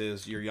good news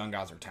is your young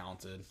guys are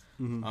talented.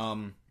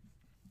 Mm-hmm.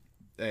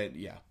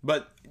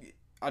 But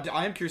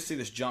I am curious to see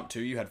this jump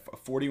too. You had a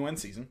 40-win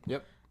season.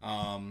 Yep.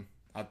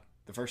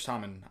 The first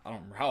time in I don't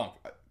remember how long,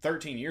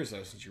 13 years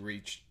though since you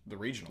reached the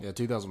regional. Yeah,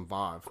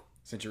 2005.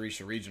 Since you reached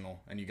the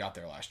regional and you got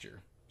there last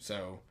year,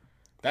 so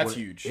that's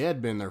huge. It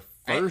had been their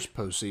first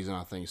postseason,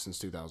 I think, since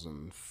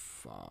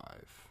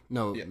 2005.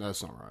 No,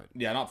 that's not right.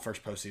 Yeah, not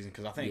first postseason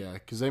because I think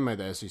because they made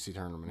the SEC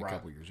tournament a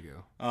couple years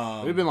ago.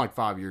 It had been like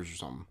 5 years or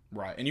something.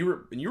 Right, and you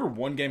were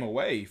 1 game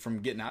away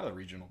from getting out of the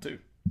regional too.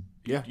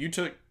 Yeah, you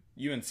took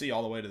UNC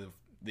all the way to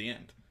the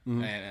end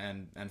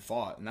and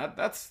fought, and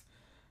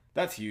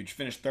that's huge.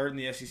 Finished 3rd in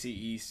the SEC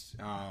East.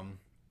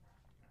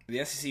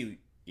 The SEC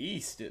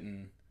East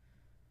didn't.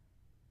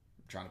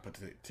 I'm trying to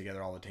put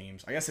together all the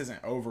teams. I guess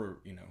isn't over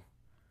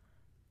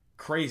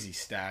crazy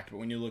stacked, but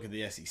when you look at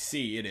the SEC,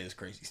 it is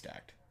crazy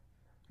stacked.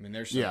 I mean,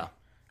 there's I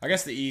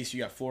guess the East, you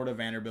got Florida,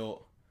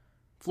 Vanderbilt.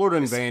 Florida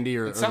and Vandy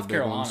are South the big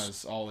Carolina's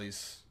ones.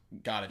 always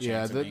got a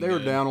chance. Yeah, they were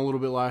down a little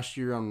bit last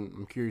year.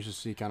 I'm curious to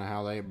see kind of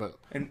how they. But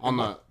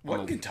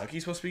wasn't Kentucky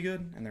supposed to be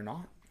good, and they're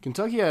not?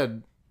 Kentucky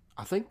had,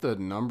 I think, the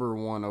number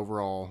 1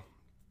 overall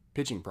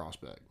pitching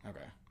prospect.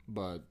 Okay,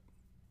 but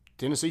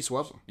Tennessee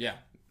swept them. Yeah,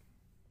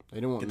 they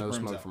didn't want no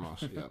smoke from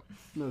us. Yeah,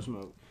 no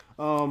smoke.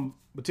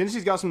 But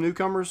Tennessee's got some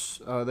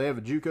newcomers. They have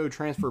a JUCO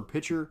transfer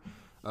pitcher,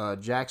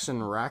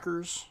 Jackson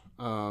Rackers.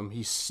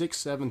 He's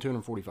 6'7",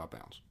 245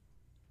 pounds.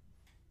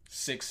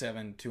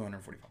 6'7",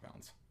 245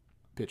 pounds.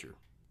 Pitcher.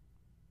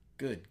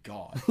 Good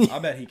God. I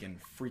bet he can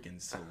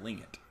freaking sling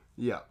it.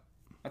 Yeah.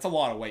 That's a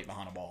lot of weight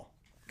behind a ball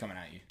coming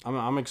at you.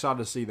 I'm excited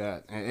to see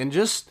that. And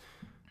just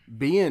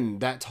being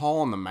that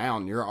tall on the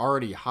mound, you're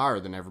already higher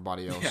than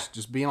everybody else. Yeah.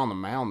 Just being on the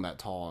mound that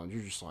tall, and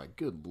you're just like,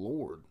 good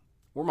Lord.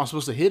 Where am I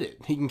supposed to hit it?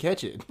 He can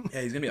catch it.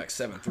 Yeah, he's going to be like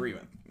 7'3".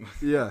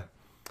 Yeah.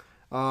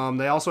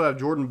 They also have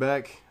Jordan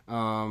Beck.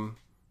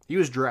 He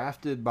was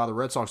drafted by the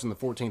Red Sox in the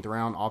 14th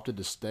round, opted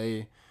to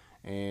stay,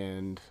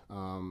 and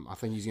I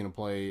think he's going to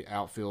play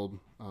outfield,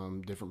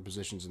 different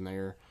positions in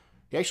there.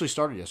 He actually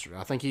started yesterday.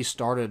 I think he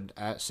started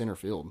at center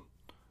field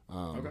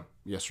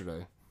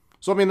yesterday.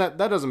 So, I mean, that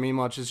doesn't mean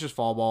much. It's just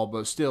fall ball,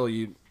 but still,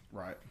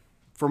 Right.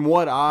 from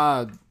what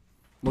I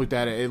looked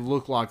at it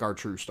looked like our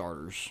true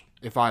starters,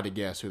 if I had to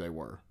guess who they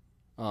were.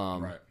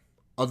 Right.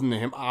 Other than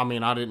him, I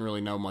mean, I didn't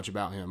really know much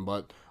about him,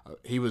 but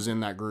he was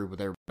in that group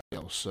with everybody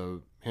else.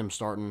 So him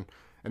starting,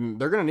 and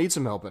they're going to need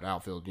some help at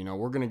outfield. You know,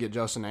 we're going to get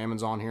Justin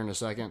Ammons on here in a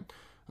second.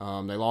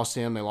 They lost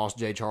him. They lost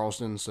Jay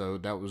Charleston. So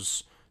that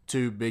was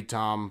two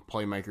big-time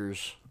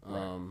playmakers.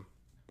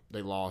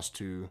 They lost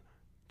to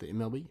the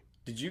MLB.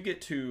 Did you get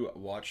to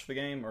watch the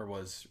game, or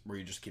were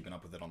you just keeping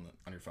up with it on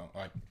your phone?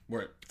 Like,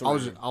 I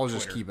was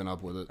just keeping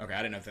up with it. Okay, I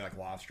didn't know if they like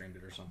live streamed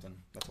it or something.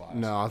 That's why.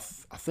 No,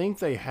 I think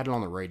they had it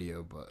on the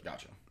radio, but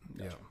Gotcha.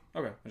 yeah.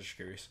 Okay, I'm just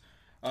curious.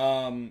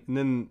 And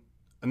then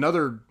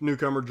another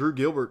newcomer, Drew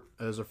Gilbert,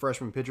 as a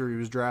freshman pitcher, he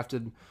was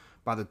drafted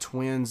by the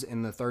Twins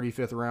in the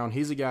 35th round.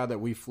 He's a guy that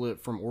we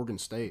flipped from Oregon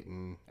State,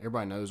 and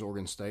everybody knows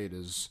Oregon State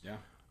is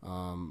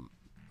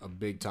a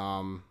big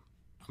time.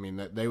 I mean,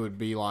 that they would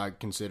be like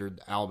considered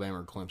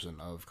Alabama or Clemson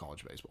of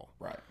college baseball.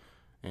 Right.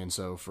 And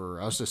so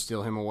for us to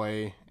steal him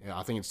away,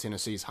 I think it's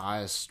Tennessee's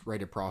highest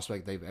rated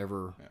prospect they've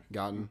ever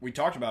gotten. We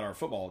talked about our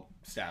football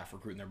staff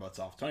recruiting their butts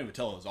off. Tony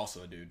Vitello is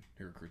also a dude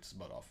who recruits his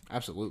butt off.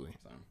 Absolutely.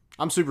 So.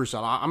 I'm super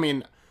excited. I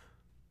mean,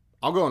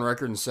 I'll go on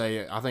record and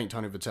say I think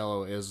Tony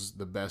Vitello is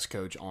the best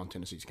coach on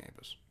Tennessee's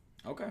campus.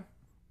 Okay.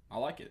 I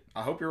like it.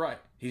 I hope you're right.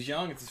 He's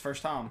young. It's his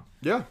first time.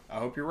 Yeah. I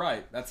hope you're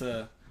right. That's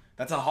a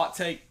hot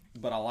take,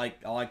 but I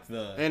like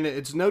the. And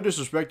it's no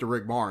disrespect to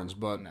Rick Barnes,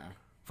 but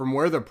from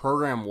where the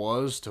program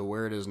was to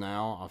where it is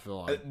now, I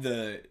feel like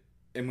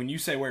and when you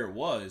say where it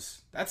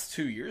was, that's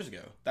 2 years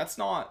ago. That's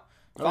not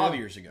 5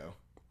 years ago.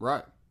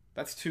 Right.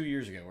 That's 2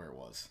 years ago where it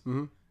was.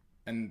 Mm-hmm.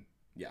 And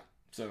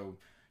so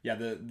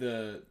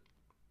the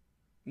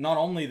not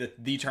only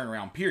the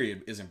turnaround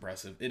period is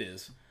impressive, it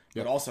is,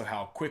 but also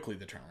how quickly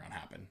the turnaround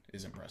happened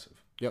is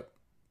impressive. Yep.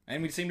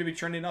 And we seem to be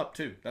trending up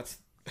too. That's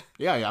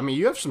yeah. I mean,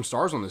 you have some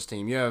stars on this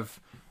team. You have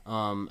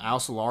Al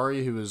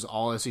Solari, who is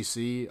all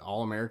SEC,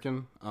 all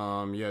American.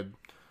 You had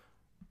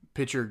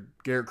pitcher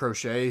Garrett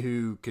Crochet,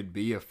 who could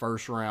be a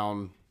first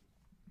round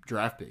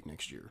draft pick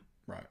next year.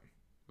 Right.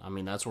 I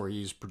mean, that's where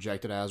he's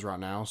projected as right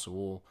now. So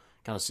we'll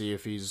kind of see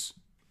if he's.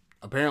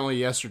 Apparently,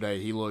 yesterday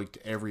he looked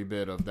every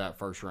bit of that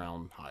first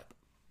round hype.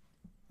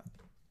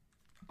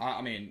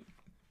 I mean,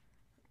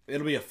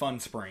 it'll be a fun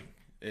spring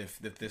if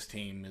this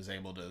team is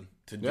able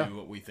to do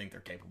what we think they're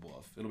capable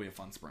of. It'll be a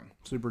fun spring.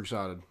 Super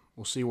excited.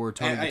 We'll see where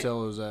Tony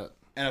Vitello is at.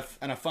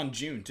 And a fun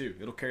June too.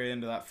 It'll carry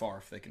into that far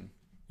if they can.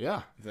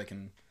 Yeah. If they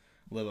can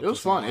live up. It was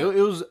fun. It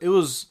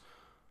was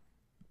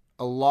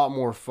a lot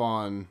more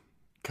fun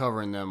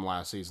covering them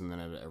last season than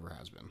it ever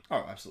has been.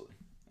 Oh, absolutely,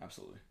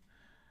 absolutely.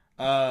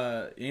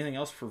 Anything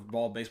else for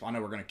Vol baseball? I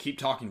know we're going to keep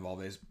talking Vol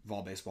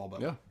baseball,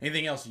 but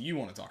anything else you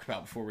want to talk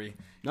about before we?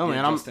 No,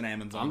 man. Justin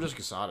Ammons on? I'm just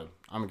excited.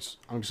 I'm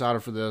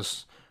excited for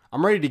this.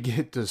 I'm ready to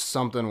get to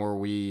something where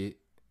we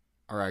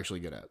are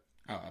actually good at.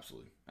 Oh,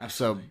 absolutely.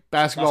 So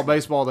basketball,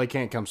 baseball, they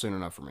can't come soon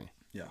enough for me.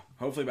 Yeah,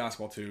 hopefully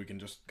basketball too. We can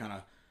just kind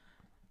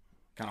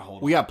of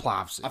hold. We got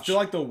Plavsic. I feel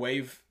like the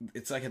wave.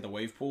 It's like at the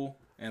wave pool,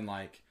 and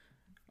like,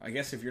 I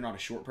guess if you're not a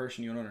short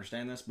person, you don't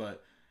understand this,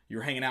 but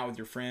you're hanging out with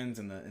your friends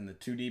in the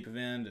too deep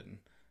event, and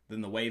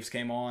then the waves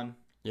came on.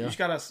 Yeah.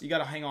 You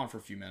gotta hang on for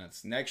a few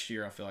minutes. Next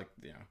year, I feel like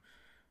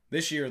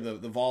this year the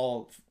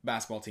Vol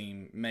basketball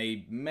team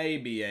may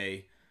be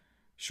a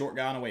short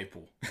guy in a wave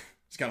pool.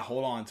 Just gotta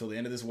hold on until the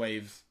end of this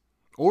wave.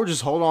 Or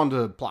just hold on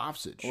to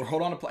Plavsic. Or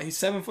hold on to play. He's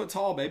 7 foot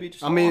tall, baby.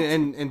 Just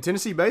and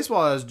Tennessee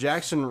baseball has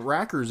Jackson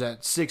Rackers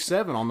at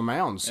 6'7" on the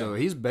mound, so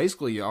he's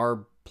basically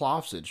our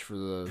Plavsic for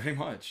the pretty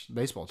much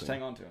baseball team. Just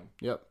hang on to him.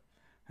 Yep.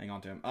 Hang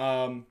on to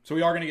him. So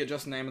we are going to get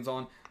Justin Ammons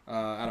on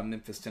out of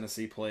Memphis,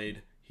 Tennessee,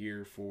 played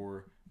here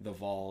for the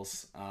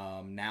Vols,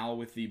 now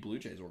with the Blue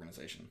Jays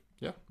organization.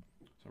 Yeah.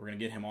 So we're going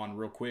to get him on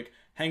real quick.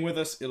 Hang with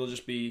us. It'll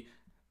just be,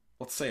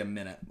 let's say a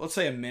minute. Let's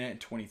say a minute and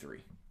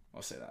 23.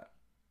 I'll say that.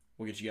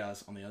 We'll get you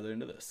guys on the other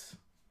end of this.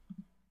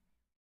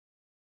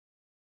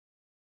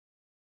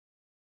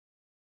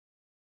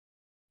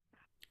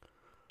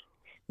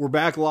 We're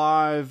back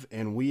live,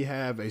 and we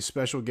have a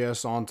special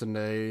guest on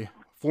today,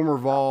 former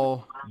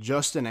Vol,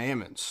 Justin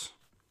Ammons.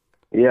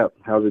 Yep.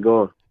 How's it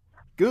going?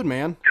 Good,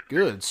 man.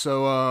 Good.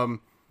 So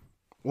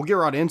we'll get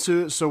right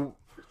into it. So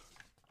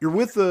you're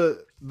with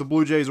the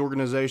Blue Jays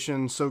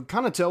organization. So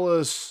kind of tell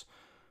us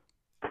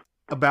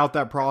about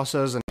that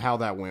process and how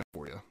that went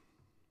for you.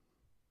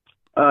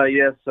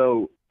 Yeah,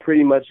 so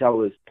pretty much I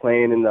was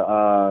playing in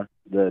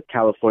the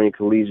California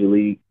Collegiate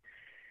League,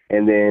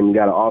 and then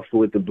got an offer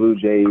with the Blue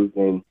Jays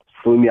and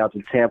flew me out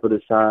to Tampa to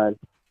sign.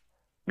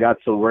 Got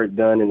some work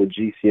done in the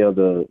GCL,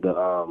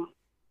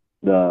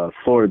 the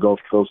Florida Gulf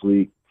Coast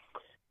League,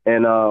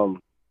 and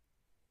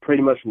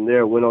pretty much from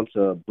there went on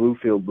to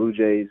Bluefield Blue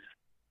Jays,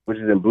 which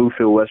is in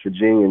Bluefield, West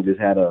Virginia, and just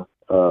had a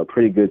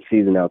pretty good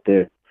season out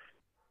there.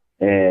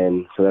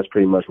 And so that's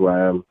pretty much where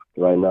I am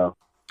right now.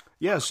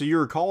 Yeah, so you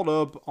were called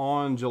up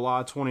on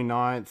July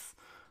 29th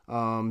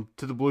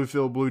to the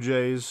Bluefield Blue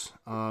Jays.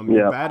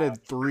 You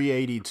batted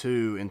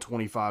 .382 in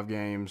 25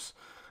 games.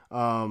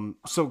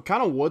 So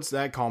kind of what's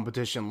that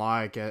competition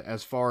like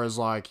as far as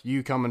like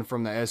you coming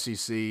from the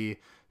SEC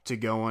to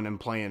going and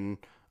playing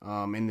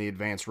in the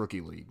Advanced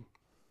Rookie League?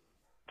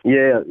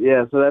 Yeah.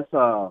 So that's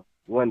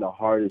one of the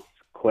hardest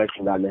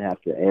questions I'm gonna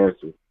have to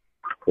answer.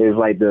 Is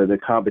like the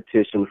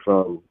competition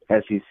from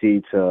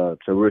SEC to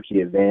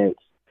Rookie Advanced.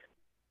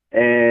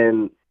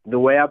 And the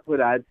way I put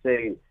it, I'd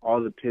say all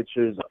the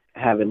pitchers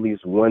have at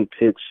least one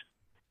pitch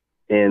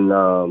in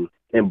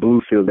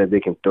Bluefield that they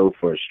can throw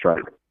for a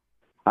strike.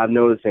 I've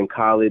noticed in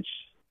college,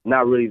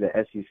 not really the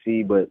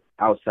SEC, but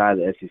outside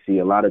the SEC,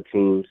 a lot of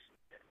teams,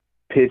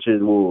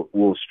 pitchers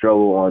will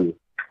struggle on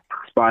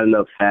spotting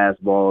up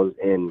fastballs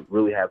and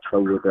really have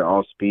trouble with their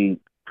off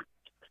speed.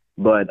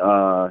 But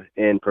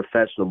in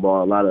professional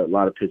ball, a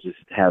lot of pitchers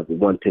have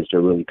one pitch they're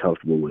really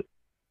comfortable with.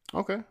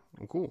 Okay,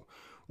 well, cool.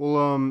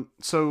 Well,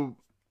 so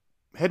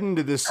heading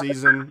into this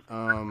season,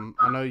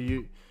 I know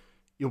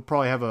you'll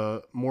probably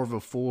have more of a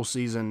full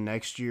season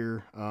next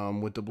year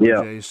with the Blue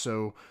Jays.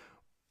 So,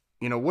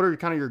 what are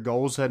kind of your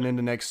goals heading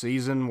into next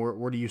season?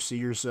 Where do you see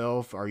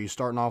yourself? Are you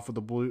starting off with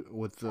the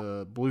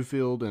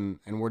Bluefield,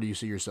 and where do you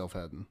see yourself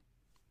heading?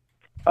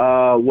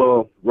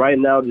 Well, right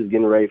now, just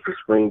getting ready for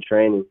spring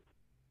training,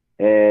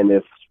 and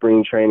if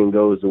spring training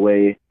goes the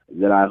way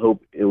that I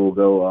hope it will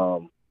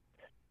go,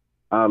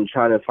 I'm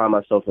trying to find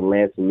myself in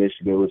Lansing,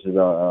 Michigan, which is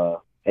a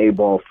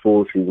A-ball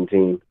full season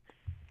team,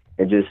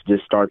 and just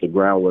start the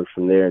groundwork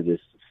from there and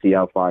just see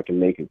how far I can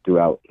make it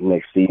throughout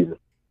next season.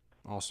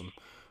 Awesome.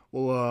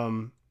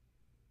 Well,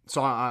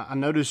 so I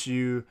noticed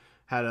you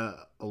had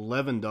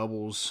 11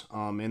 doubles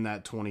in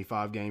that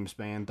 25 game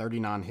span,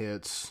 39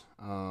 hits,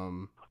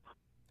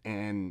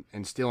 and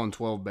stealing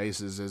 12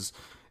 bases.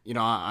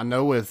 I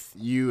know with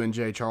you and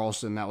Jay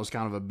Charleston, that was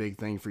kind of a big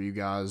thing for you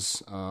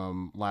guys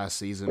last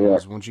season.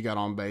 Was once you got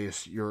on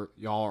base, y'all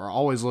are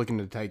always looking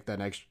to take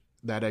that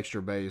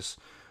extra base.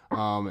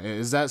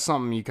 Is that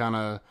something you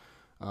kind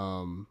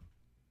of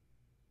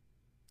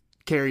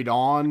carried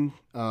on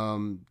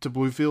to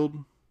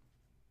Bluefield?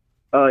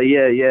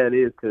 Yeah, it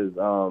is,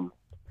 because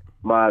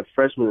my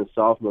freshman and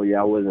sophomore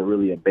year, I wasn't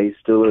really a base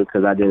stealer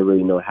because I didn't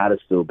really know how to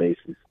steal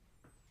bases.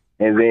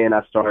 And then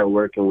I started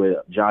working with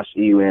Josh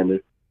Elander,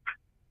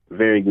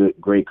 very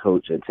great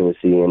coach at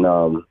Tennessee,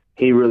 and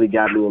he really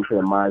got me into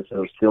the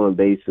mindset of stealing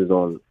bases,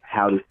 on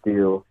how to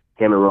steal,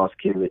 him and Ross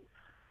Kivett,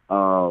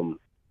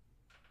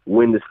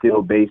 when to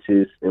steal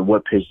bases and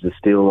what pitches to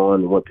steal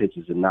on and what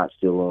pitches to not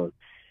steal on.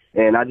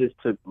 And I just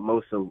took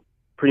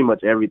pretty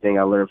much everything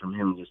I learned from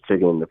him and just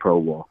took it in the pro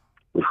ball,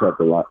 which helped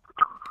a lot.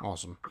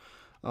 Awesome.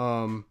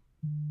 So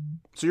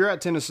you're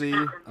at Tennessee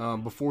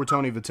before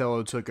Tony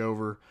Vitello took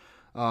over.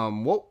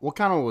 What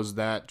kind of was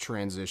that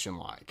transition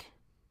like?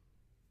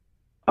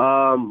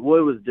 Well,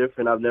 it was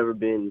different. I've never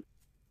been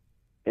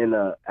in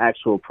an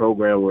actual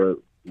program where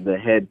the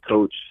head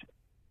coach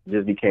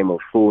just became a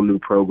full new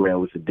program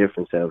with a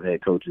different set of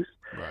head coaches.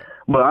 Right.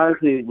 But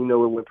honestly, it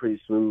went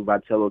pretty smooth.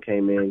 Vitello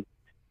came in,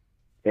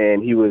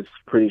 and he was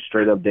pretty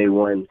straight up day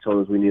one,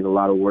 told us we need a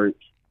lot of work,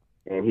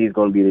 and he's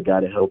going to be the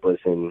guy to help us,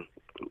 and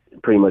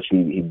pretty much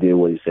he did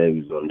what he said he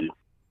was going to do.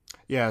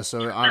 Yeah,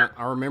 so I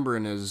remember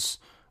in his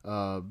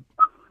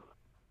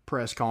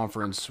press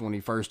conference when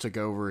he first took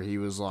over, he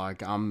was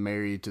like, "I'm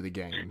married to the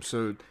game."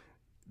 So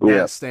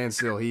that stands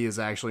still. He is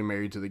actually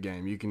married to the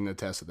game. You can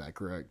attest to that,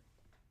 correct?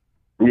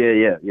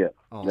 Yeah.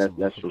 Awesome.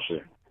 That's for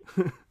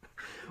sure.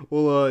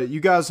 Well,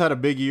 you guys had a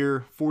big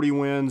year, 40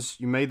 wins.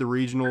 You made the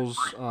regionals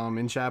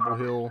in Chapel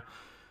Hill.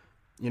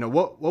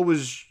 What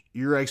was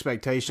your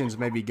expectations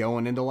maybe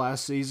going into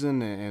last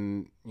season,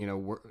 and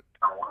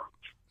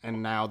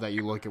and now that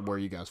you look at where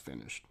you guys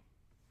finished?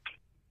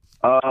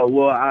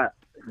 Well,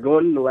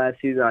 going into last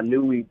season, I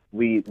knew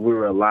we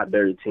were a lot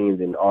better team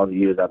than all the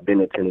years I've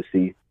been at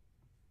Tennessee.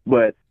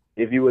 But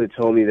if you would have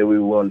told me that we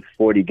won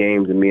 40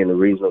 games and me in the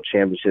regional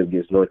championship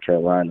against North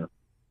Carolina,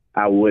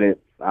 I wouldn't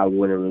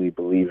really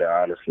believe it,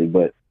 honestly.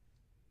 But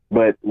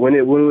when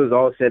it was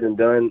all said and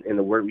done, and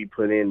the work we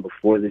put in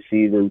before the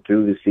season,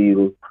 through the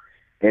season,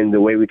 and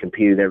the way we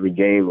competed every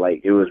game,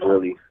 like it was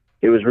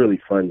really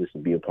fun just to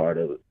be a part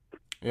of it.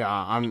 Yeah,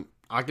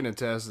 I can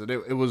attest that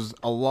it was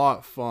a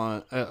lot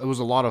fun. It was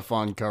a lot of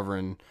fun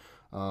covering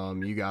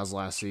you guys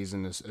last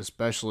season,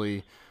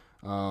 especially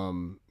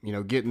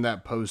getting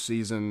that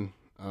postseason,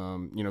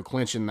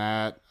 clinching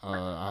that.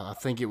 I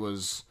think it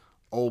was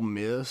Ole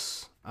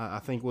Miss. I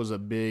think was a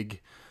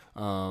big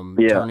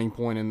turning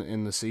point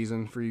in the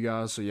season for you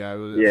guys. So yeah, it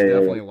was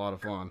definitely a lot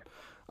of fun.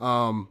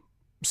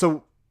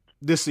 So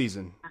this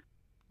season,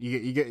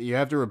 you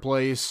have to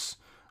replace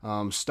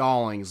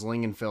Stallings,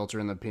 Lingenfelter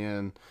in the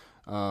pen,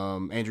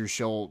 Andrew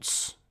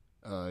Schultz,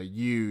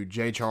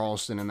 Jay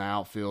Charleston in the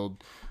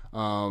outfield.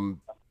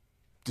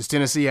 Does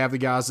Tennessee have the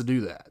guys to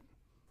do that?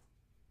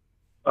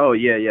 Oh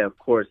yeah, of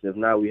course. If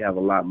not, we have a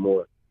lot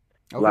more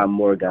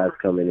guys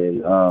coming in.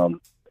 In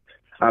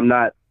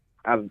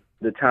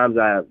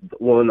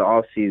the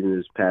off season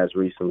has passed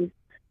recently.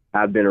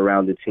 I've been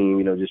around the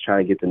team, just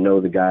trying to get to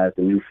know the guys,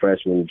 the new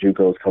freshmen, the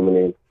JUCOs coming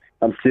in.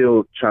 I'm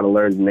still trying to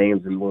learn the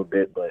names a little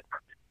bit, but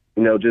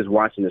just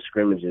watching the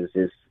scrimmages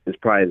is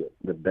probably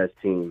the best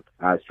team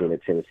I've seen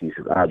at Tennessee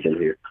since I've been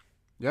here.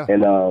 Yeah.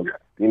 And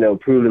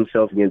proved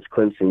themselves against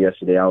Clemson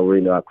yesterday. I don't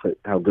really know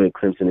how good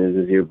Clemson is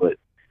this year, but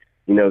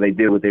they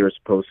did what they were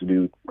supposed to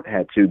do.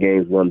 Had 2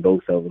 games, won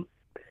both of them,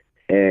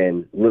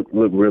 and look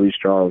really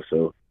strong.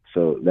 So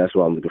that's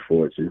what I'm looking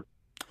forward to.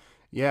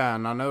 Yeah,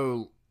 and I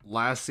know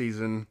last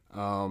season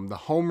the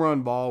home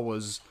run ball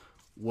was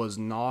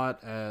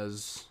not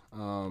as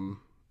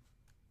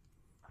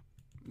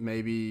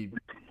maybe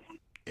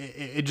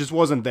it just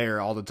wasn't there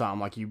all the time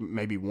like you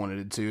maybe wanted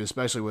it to,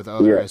 especially with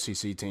other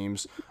SEC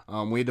teams.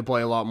 We had to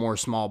play a lot more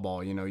small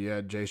ball. You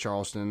had Jay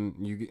Charleston,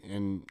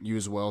 you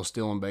as well,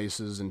 stealing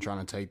bases and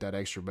trying to take that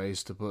extra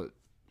base to put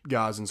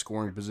guys in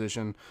scoring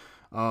position.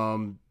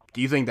 Do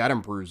you think that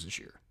improves this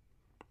year?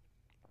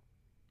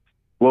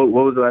 What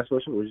was the last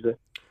question? What did you say?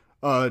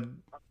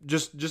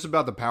 Just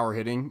about the power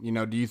hitting.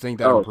 Do you think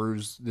that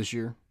improves this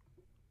year?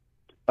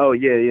 Oh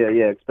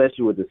yeah.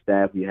 Especially with the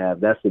staff we have,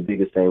 that's the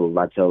biggest thing when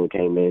Vitello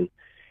came in.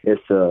 Is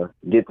to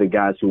get the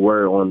guys who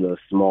were on the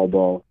small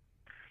ball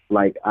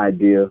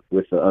idea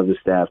with the other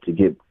staff to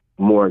get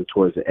more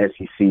towards the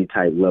SEC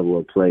type level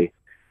of play.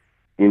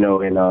 And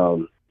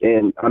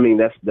I mean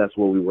that's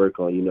what we work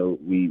on.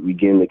 We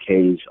get in the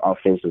cage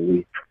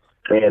offensively,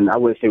 and I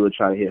wouldn't say we're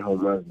trying to hit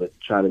home runs, but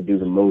trying to do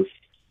the most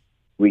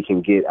we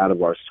can get out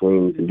of our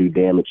swings and do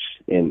damage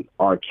in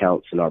our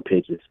counts and our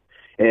pitches.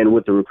 And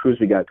with the recruits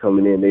we got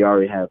coming in, they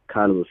already have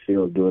kind of a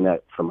feel of doing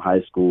that from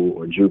high school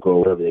or JUCO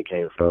or wherever they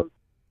came from.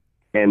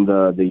 And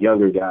the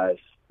younger guys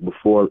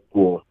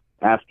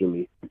after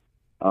me,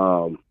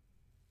 they're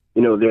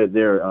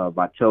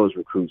Vitello's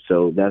recruits.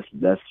 So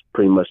that's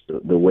pretty much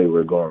the way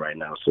we're going right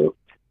now. So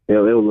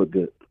it'll look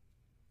good.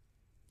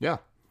 Yeah,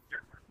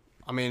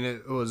 I mean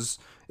it was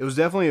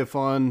definitely a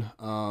fun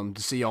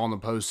to see y'all in the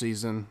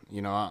postseason.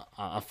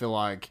 I feel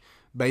like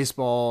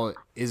baseball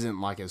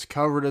isn't as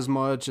covered as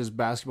much as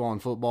basketball and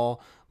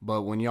football,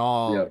 but when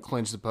y'all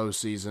clinched the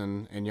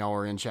postseason and y'all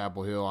were in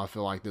Chapel Hill, I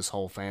feel like this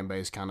whole fan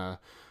base kind of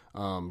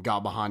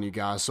got behind you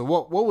guys. So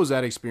what was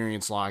that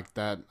experience like?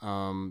 That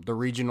the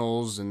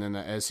regionals and then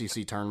the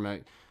SEC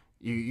tournament,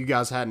 you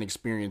guys hadn't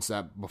experienced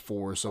that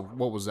before. So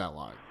what was that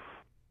like?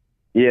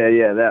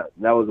 Yeah, that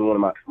was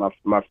one of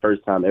my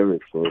first time ever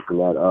experiencing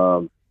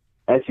that.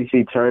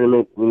 SEC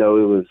tournament,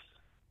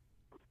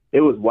 it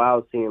was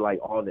wild seeing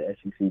all the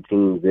SEC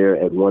teams there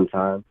at one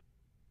time,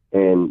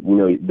 and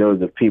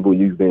those are people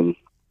you've been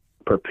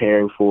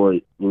preparing for,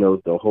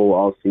 the whole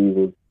all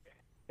season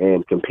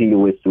and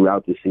competing with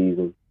throughout the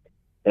season.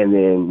 And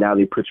then now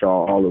they put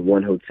y'all all in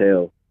one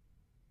hotel,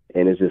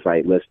 and it's just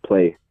let's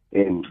play.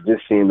 And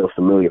just seeing those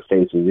familiar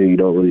faces you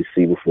don't really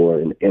see before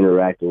and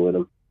interacting with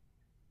them.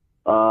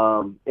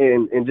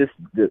 And just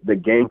the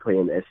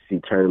gameplay in the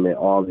SEC tournament,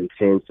 all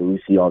intense, and you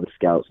see all the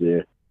scouts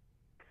there.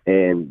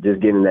 And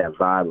just getting that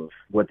vibe of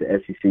what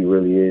the SEC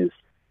really is.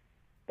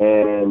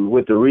 And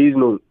with the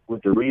regional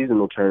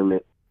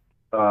tournament,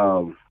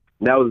 that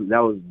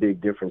was a big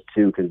difference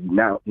too, because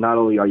now not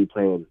only are you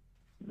playing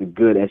the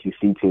good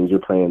SEC teams, you're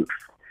playing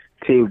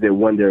teams that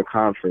won their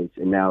conference,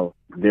 and now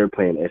they're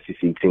playing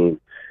SEC teams.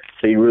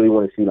 So you really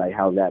want to see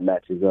how that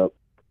matches up.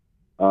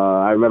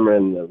 I remember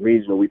in the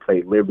regional we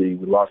played Liberty.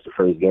 We lost the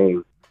first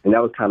game, and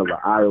that was kind of an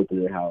eye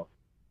opener how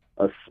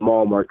a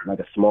small a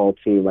small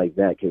team like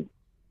that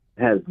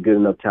has good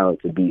enough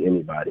talent to beat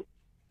anybody.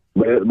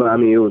 But I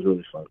mean, it was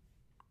really fun.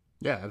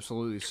 Yeah,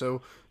 absolutely.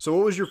 So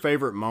what was your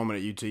favorite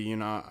moment at UT?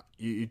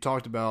 You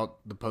talked about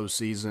the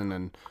postseason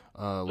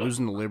and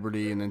losing to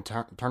Liberty, and then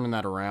turning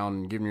that around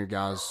and giving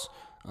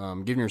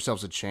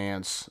yourselves a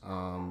chance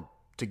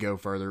to go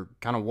further.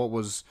 Kind of what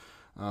was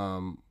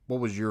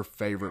your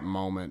favorite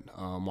moment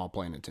while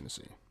playing at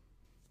Tennessee?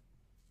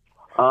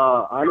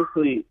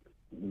 Honestly,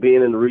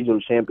 being in the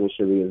regional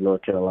championship against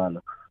North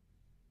Carolina.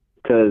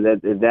 Because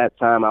at that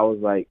time, I was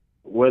like,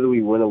 whether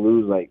we win or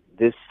lose,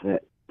 this,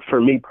 for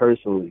me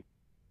personally,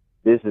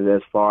 this is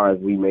as far as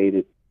we made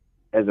it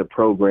as a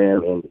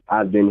program. And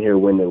I've been here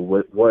when it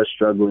was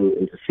struggling,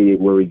 and to see it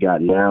where we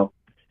got now,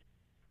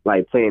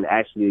 playing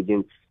actually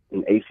against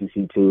an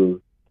ACC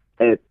team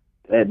at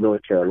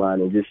North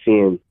Carolina, and just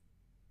seeing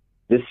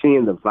the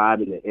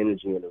vibe and the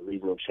energy in the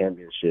regional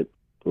championship,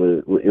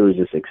 it was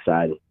just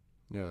exciting.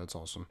 Yeah, that's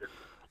awesome.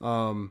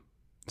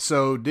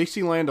 So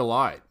Dixieland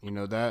Delight,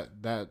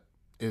 that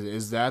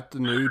is that the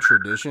new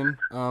tradition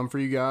for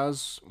you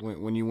guys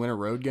when you win a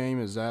road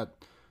game? Is that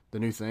the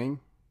new thing?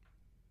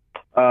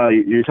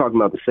 You're talking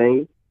about the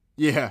singing?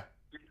 Yeah.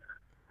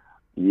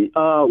 Yeah.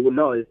 Well,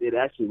 no, it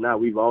actually not.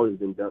 We've always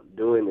been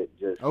doing it.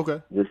 Just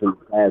Okay. Just in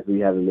the past, we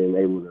haven't been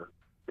able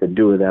to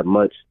do it that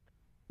much.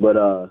 But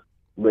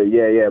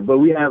yeah. But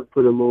we have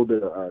put a little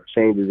bit of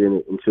changes in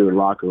it into the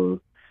locker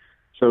room,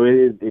 so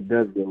it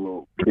does get a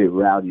little bit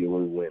rowdier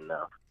when we win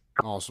now.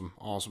 Awesome.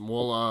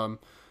 Well,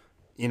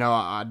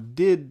 I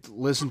did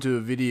listen to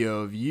a video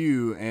of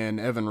you and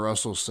Evan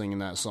Russell singing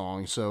that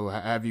song. So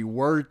have you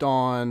worked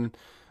on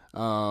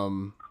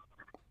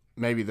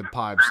maybe the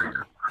pipe singing?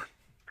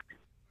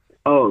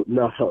 Oh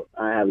no,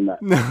 I have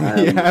not. No,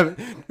 you haven't.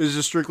 It's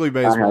just strictly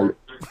baseball.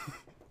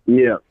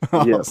 Yeah.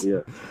 Awesome. Yeah.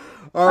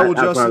 All right, well,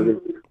 I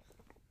Justin.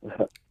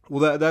 probably-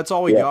 Well, that's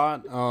all we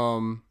got.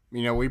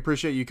 We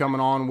appreciate you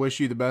coming on. Wish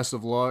you the best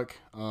of luck.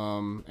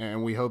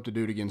 And we hope to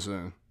do it again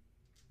soon.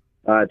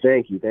 All right,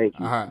 thank you. All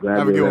right,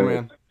 have a good one,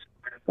 man.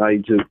 All right,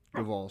 you too.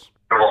 Good balls.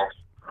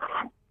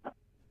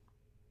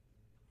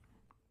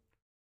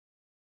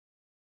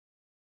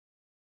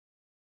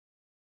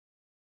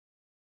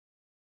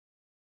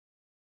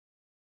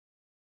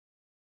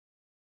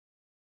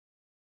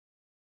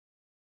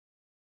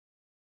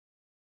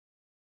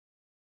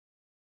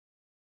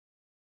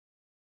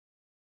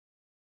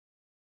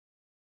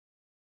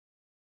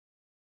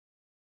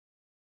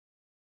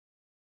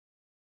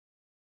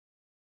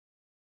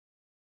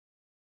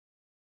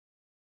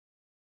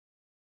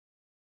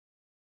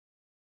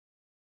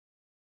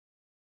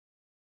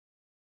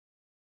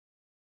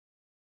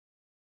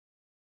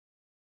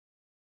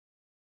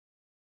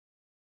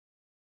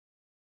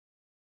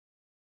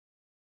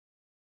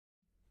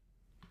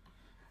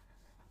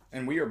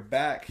 And we are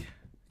back.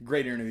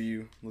 Great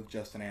interview with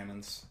Justin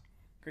Ammons.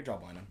 Great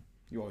job, Landon.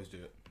 You always do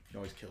it. You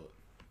always kill it.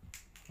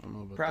 I don't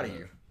know about Proud that. of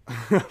you.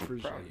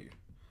 Appreciate Proud of it. you.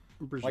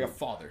 Appreciate Like a it.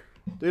 father.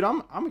 Dude,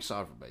 I'm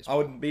excited for I baseball.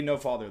 would be no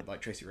father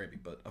like Tracy Raby,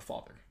 but a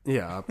father.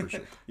 Yeah, I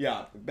appreciate it.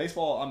 Yeah,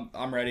 baseball.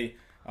 I'm ready.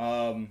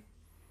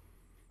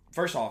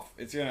 First off,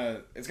 it's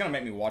gonna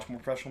make me watch more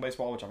professional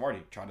baseball, which I've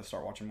already tried to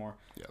start watching more.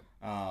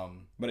 Yeah.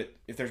 But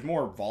if there's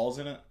more balls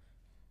in it,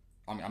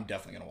 I'm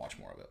definitely gonna watch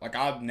more of it. Like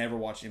I've never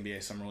watched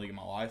NBA Summer League in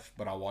my life,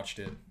 but I watched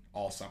it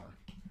all summer.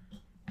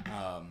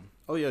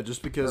 Oh yeah,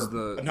 just because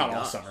Not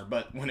all summer,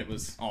 but when it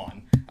was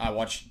on, I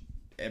watched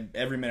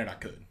every minute I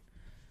could.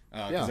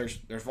 Because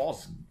there's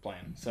balls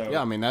playing. So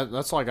Yeah, I mean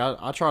that's like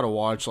I try to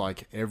watch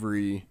like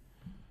every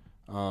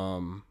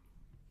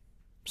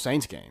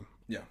Saints game.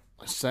 yeah.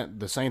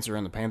 The Saints are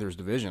in the Panthers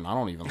division. I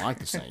don't even like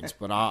the Saints,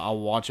 but I'll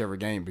watch every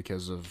game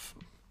because of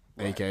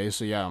AK.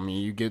 So yeah, I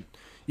mean you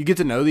get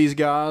to know these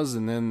guys,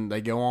 and then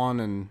they go on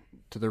and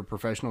to their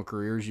professional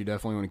careers. You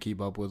definitely want to keep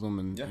up with them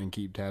and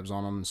keep tabs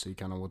on them and see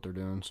kind of what they're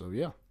doing. So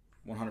yeah,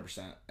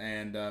 100%.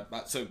 And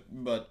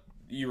but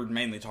you were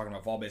mainly talking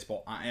about fall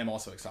baseball. I am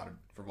also excited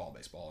for fall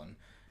baseball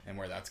and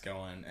where that's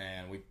going.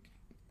 And we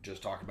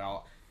just talked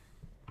about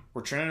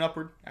we're trending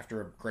upward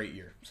after a great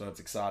year, so it's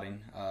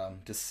exciting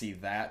to see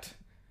that.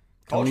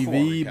 Tony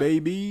V,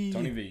 baby.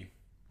 Tony V,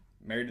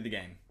 married to the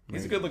game.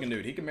 He's a good-looking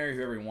dude. He can marry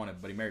whoever he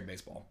wanted, but he married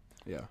baseball.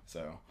 Yeah.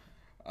 So,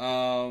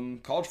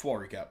 college football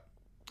recap.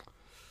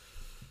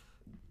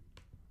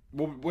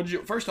 Well,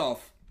 first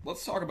off,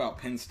 let's talk about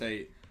Penn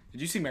State.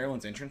 Did you see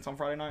Maryland's entrance on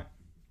Friday night?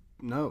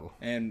 No.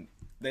 And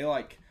they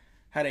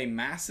had a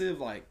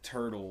massive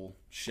turtle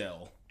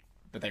shell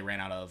that they ran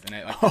out of, and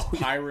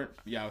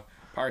this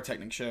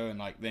pyrotechnic show,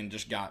 and then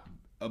just got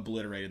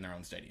obliterated in their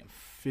own stadium.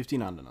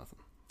 59-0.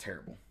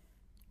 Terrible.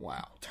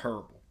 Wow.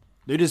 Terrible.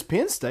 Dude, is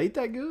Penn State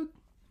that good?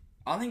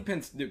 I think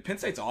Penn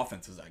State's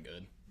offense is that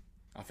good.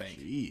 I think.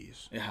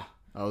 Jeez. Yeah.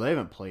 Oh, they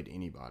haven't played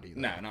anybody.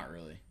 Though. No, not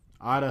really.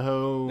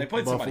 Idaho, They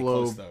played somebody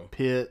Buffalo, close, though.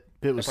 Pitt.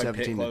 Pitt was They played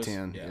Pitt 17 close. to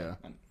 10. Yeah.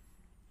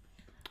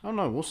 I don't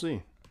know. We'll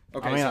see.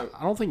 Okay, I mean, so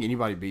I don't think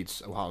anybody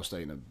beats Ohio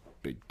State in the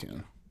Big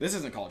Ten. this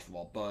isn't college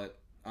football, but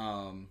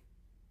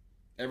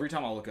every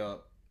time I look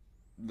up,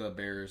 the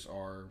Bears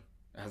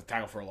has a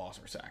tackle for a loss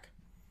or a sack.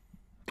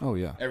 Oh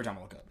yeah. Every time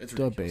I look up, it's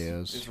The ridiculous.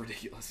 Bears. It's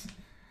ridiculous.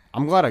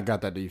 I'm glad I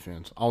got that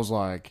defense. I was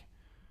like,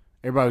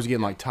 everybody was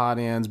getting tight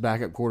ends,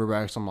 backup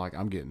quarterbacks. I'm like,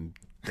 I'm getting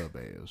the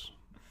Bears.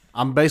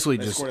 I'm basically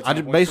They just scored a I ton of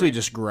just points basically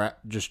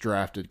just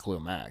drafted Khalil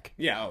Mack.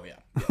 Yeah. Oh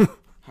yeah.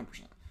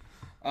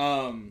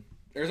 100%.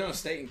 Arizona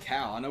State and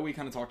Cal. I know we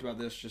kind of talked about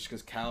this just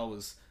because Cal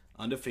was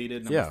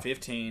undefeated, number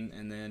 15,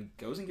 and then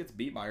goes and gets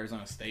beat by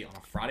Arizona State on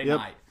a Friday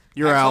night.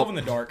 You're Pac-12 out in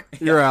the dark.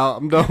 You're out.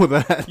 I'm done with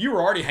that. You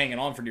were already hanging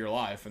on for dear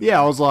life. And Yeah, then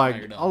I was now like,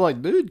 you're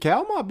done. dude,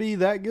 Cal might be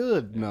that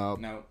good. No,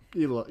 No.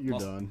 you're Lost-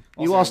 done. lost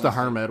You lost to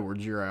Arizona Herm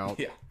Edwards. You're out.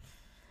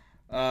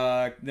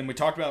 Yeah. Then we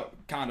talked about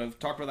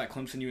that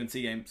Clemson UNC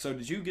game. So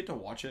did you get to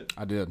watch it?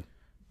 I did.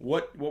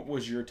 What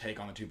was your take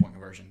on the 2-point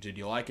conversion? Did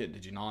you like it?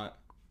 Did you not?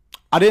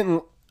 I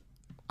didn't.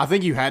 I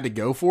think you had to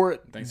go for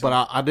it, Think so?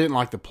 but I didn't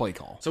like the play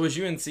call. So was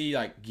UNC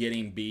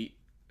getting beat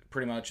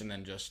pretty much, and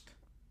then just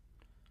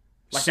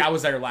that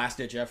was their last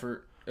ditch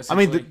effort? I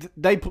mean,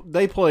 essentially?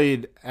 they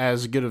played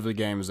as good of a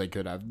game as they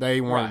could have.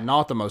 They were Right.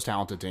 not the most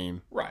talented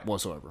team, Right.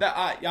 whatsoever.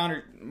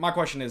 My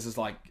question is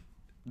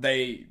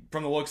they,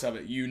 from the looks of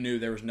it, you knew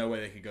there was no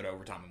way they could go to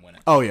overtime and win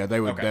it. Oh yeah, they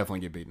would Okay.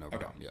 definitely get beaten over.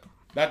 Okay. Yeah.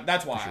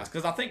 That's why I asked,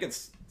 because I think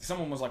it's,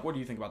 someone was like, what do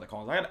you think about the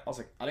calls? I was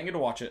like, I didn't get to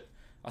watch it.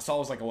 I saw it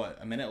was like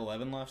a minute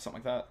 11 left,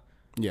 something like that.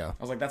 Yeah.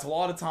 I was like, that's a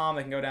lot of time.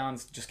 They can go down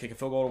and just kick a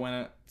field goal to win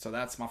it. So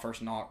that's my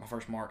first knock, my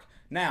first mark.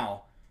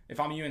 Now, if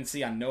I'm UNC,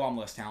 I know I'm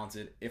less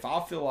talented. If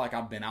I feel like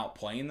I've been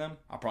outplaying them,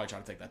 I'll probably try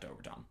to take that to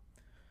overtime.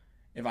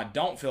 If I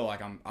don't feel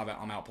like I'm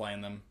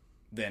outplaying them,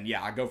 then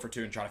yeah, I go for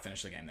 2 and try to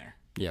finish the game there.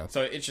 Yeah.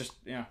 So it's just,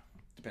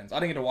 depends. I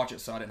didn't get to watch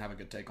it, so I didn't have a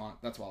good take on it.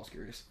 That's why I was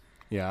curious.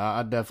 Yeah,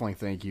 I definitely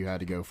think you had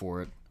to go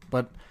for it.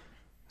 But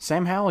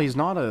Sam Howell, he's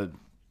not a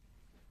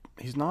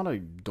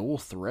dual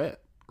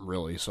threat,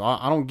 really. So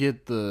I don't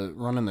get the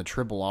running the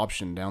triple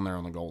option down there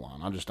on the goal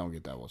line. I just don't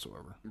get that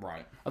whatsoever.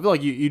 Right. I feel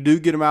like you do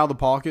get him out of the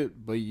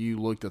pocket, but you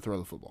look to throw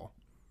the football.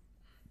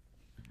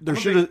 There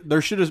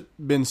should have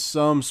been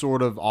some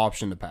sort of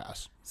option to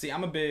pass. See,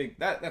 I'm a big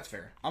that's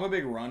fair. I'm a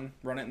big run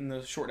it in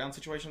the short down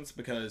situations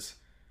because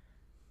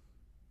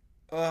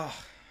I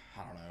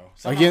don't know.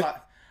 Sometimes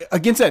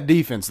Against that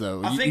defense,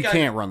 though, you think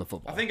can't run the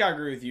football. I think I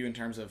agree with you in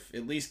terms of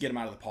at least get them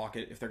out of the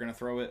pocket if they're going to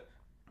throw it.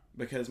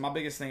 Because my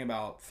biggest thing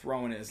about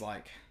throwing it is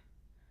like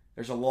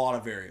there's a lot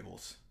of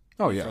variables.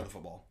 Oh, when you yeah. throw the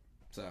football.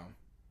 So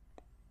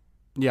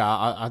Yeah,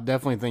 I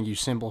definitely think you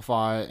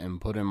simplify it and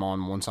put him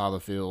on one side of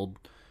the field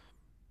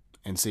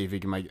and see if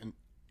he can make it. And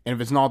if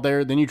it's not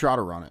there, then you try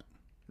to run it.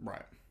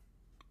 right.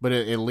 But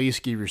at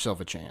least give yourself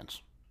a chance.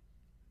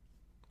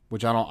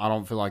 Which I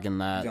don't feel like in You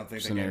that don't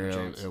think they gave him a scenario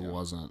chance, it yeah.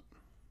 wasn't.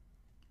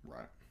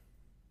 Right.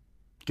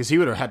 Because he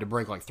would have had to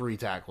break like 3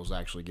 tackles to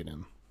actually get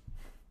in.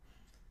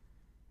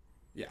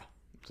 Yeah.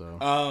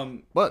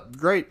 So, but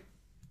great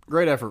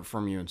effort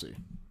from UNC.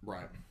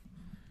 Right.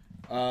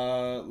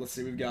 Let's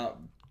see. We've got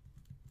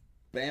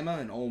Bama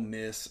and Ole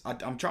Miss.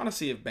 I'm trying to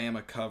see if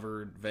Bama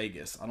covered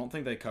Vegas. I don't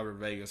think they covered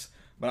Vegas,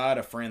 but I had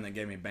a friend that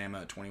gave me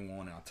Bama at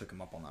 21, and I took him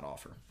up on that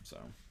offer. So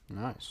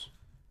Nice.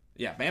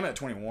 yeah, Bama at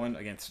 21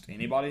 against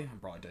anybody, I'm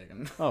probably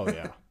taking. Oh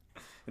yeah.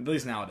 At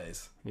least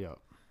nowadays. Yeah.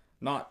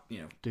 Not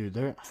Dude,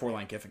 there. before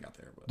Lane Kiffin got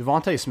there, but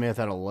Devontae Smith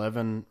had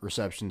 11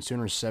 receptions,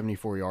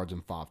 274 yards,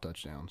 and 5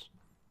 touchdowns.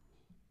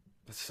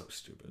 that's so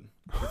stupid.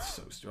 That's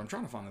so stupid. I'm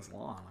trying to find this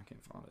line. I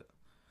can't find it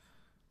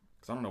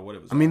because I don't know what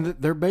it was. I mean,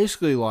 they're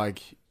basically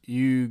like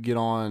you get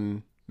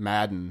on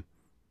Madden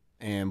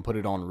and put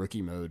it on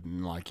rookie mode,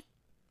 and like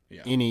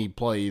yeah. any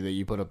play that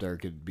you put up there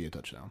could be a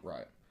touchdown.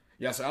 Right.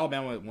 Yeah, so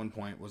Alabama at one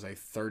point was a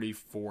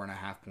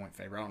 34.5 point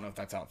favorite. I don't know if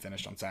that's how it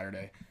finished on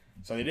Saturday.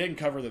 So they didn't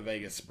cover the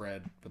Vegas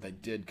spread, but they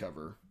did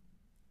cover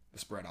the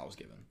spread I was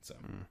given. So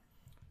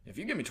if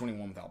you give me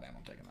 21 with Alabama,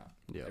 I'm taking that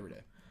every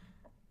day.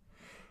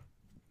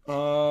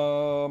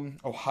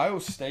 Ohio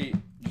State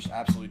just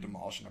absolutely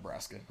demolished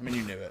Nebraska. I mean,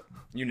 you knew it.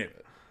 You knew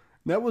it.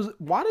 That was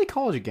why did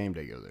College of Game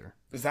Day go there?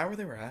 Is that where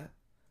they were at?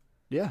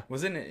 Yeah.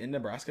 Was it in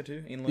Nebraska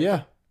too? In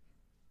Lincoln?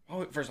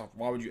 Yeah. First off,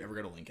 why would you ever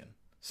go to Lincoln?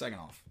 Second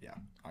off, yeah,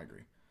 I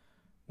agree.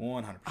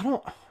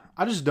 100%.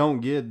 I just don't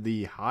get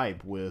the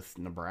hype with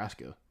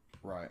Nebraska.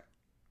 Right.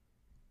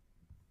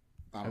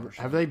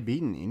 Have they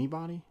beaten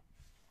anybody?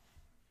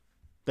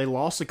 They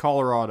lost to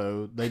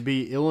Colorado. They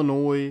beat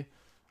Illinois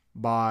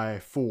by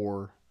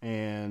 4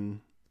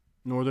 and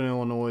Northern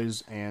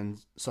Illinois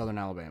and Southern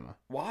Alabama.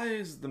 Why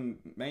is the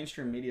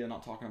mainstream media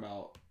not talking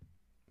about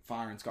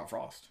firing Scott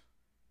Frost?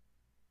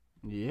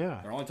 Yeah.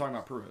 They're only talking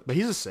about Pruitt. But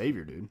he's a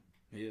savior, dude.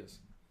 He is.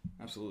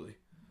 Absolutely.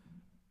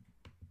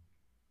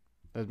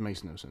 That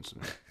makes no sense to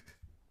me.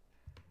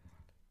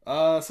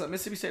 So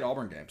Mississippi State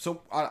Auburn game.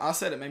 So I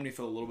said it made me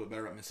feel a little bit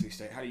better about Mississippi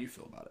State. How do you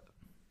feel about it?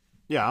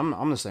 Yeah,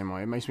 I'm the same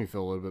way. It makes me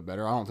feel a little bit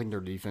better. I don't think their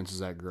defense is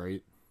that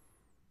great.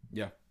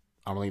 Yeah.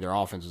 I don't think their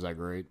offense is that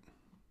great.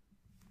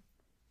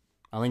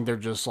 I think they're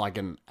just like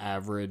an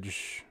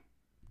average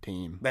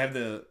team.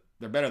 They're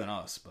better than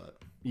us, but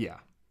Yeah,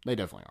 they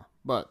definitely are.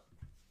 But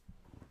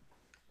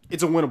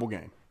it's a winnable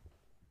game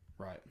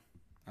right.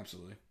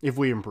 Absolutely. if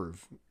we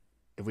improve.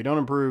 If we don't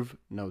improve,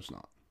 no, it's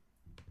not.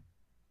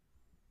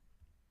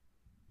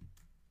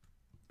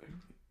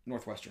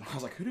 Northwestern. I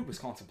was like, who did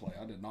Wisconsin play?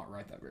 I did not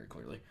write that very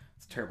clearly.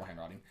 It's terrible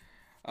handwriting.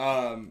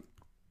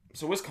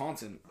 So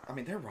Wisconsin, I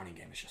mean, their running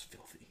game is just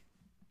filthy.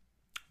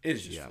 It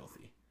is just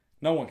filthy.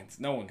 No one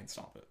can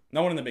stop it.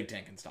 No one in the Big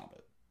Ten can stop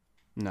it.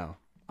 No.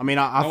 I mean,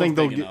 I think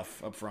they'll get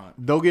enough up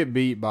front. They'll get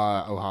beat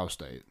by Ohio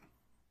State.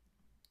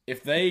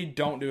 If they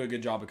don't do a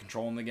good job of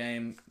controlling the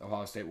game,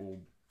 Ohio State will,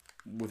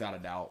 without a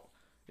doubt.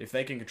 If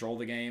they can control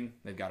the game,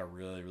 they've got a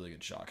really, really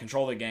good shot.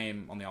 Control the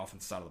game on the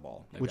offensive side of the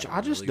ball. Which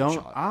I just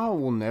don't. I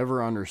will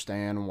never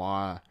understand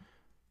why.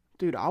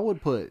 Dude, I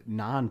would put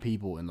 9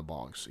 people in the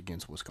box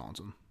against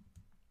Wisconsin.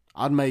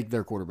 I'd make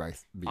their quarterback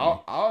beat me.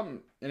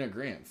 I'm in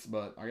agreement,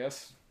 but I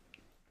guess.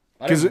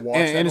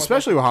 And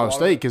especially Ohio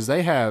State, because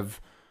they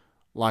have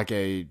like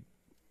a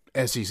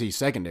SEC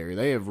secondary.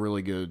 They have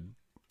really good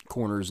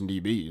corners and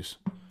DBs.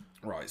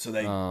 Right, so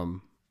they,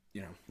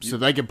 so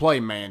they can play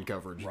man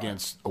coverage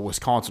against a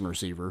Wisconsin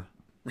receiver.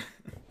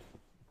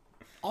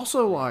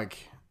 Also,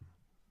 like,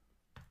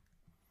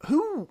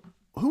 who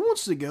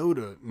wants to go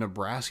to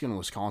Nebraska and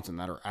Wisconsin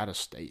that are out of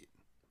state?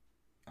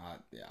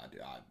 Yeah,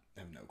 I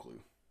have no clue.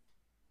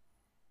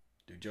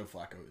 Dude, Joe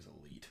Flacco is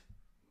elite.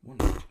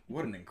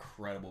 What an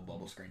incredible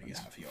bubble screen to get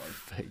half a yard.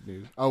 Fake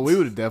news. Oh, we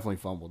would have definitely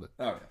fumbled it.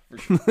 Oh, yeah, for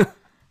sure.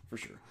 For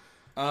sure.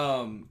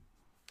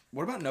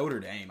 What about Notre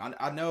Dame?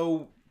 I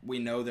know we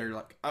know they're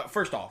like...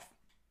 first off,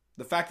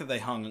 the fact that they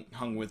hung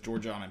with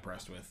Georgia, I'm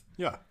impressed with.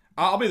 Yeah.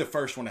 I'll be the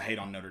first one to hate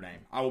on Notre Dame.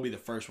 I will be the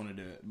first one to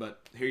do it.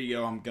 But here you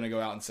go. I'm going to go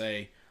out and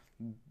say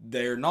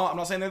they're not... I'm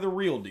not saying they're the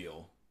real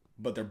deal,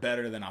 but they're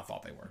better than I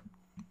thought they were.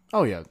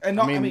 Oh, yeah. And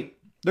I mean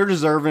they're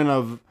deserving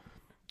of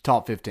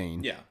top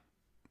 15. Yeah.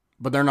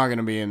 But they're not going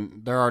to be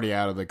in... They're already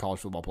out of the college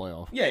football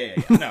playoff. Yeah.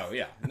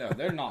 No,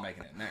 they're not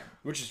making it in there,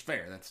 which is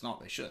fair. That's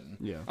not... They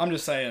shouldn't. Yeah. I'm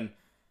just saying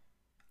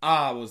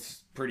I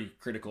was pretty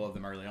critical of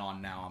them early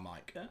on. Now I'm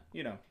like,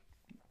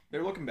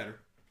 they're looking better.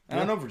 And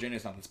I know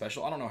Virginia's nothing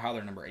special. I don't know how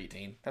they're number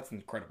 18. That's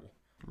incredible.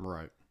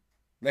 Right.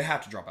 They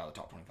have to drop out of the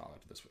top 25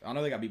 after this week. I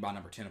know they got beat by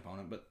number 10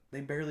 opponent, but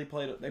they barely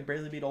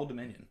beat Old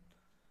Dominion.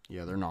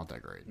 Yeah, they're not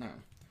that great. No.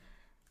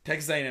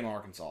 Texas A&M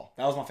Arkansas.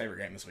 That was my favorite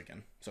game this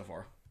weekend so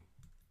far.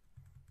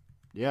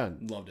 Yeah.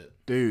 Loved it.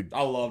 Dude.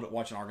 I loved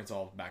watching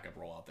Arkansas backup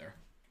roll out there.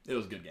 It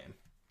was a good game.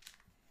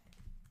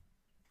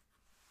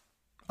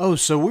 Oh,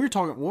 so what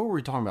were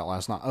we talking about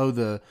last night? Oh,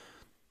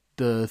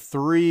 the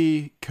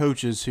 3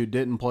 coaches who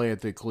didn't play at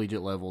the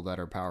collegiate level that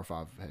are Power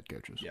 5 head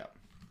coaches. Yeah.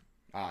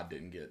 I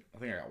think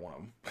I got one of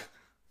them.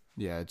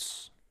 Yeah,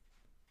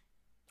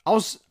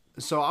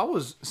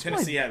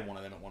 Tennessee had one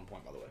of them at one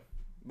point, by the way.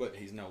 But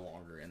he's no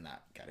longer in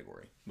that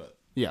category. But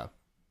yeah.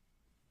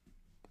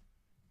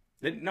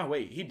 No,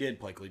 wait. He did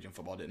play collegiate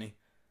football, didn't he?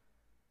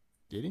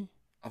 Did he?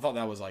 I thought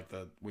that was like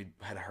we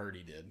had heard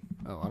he did.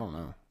 Oh, I don't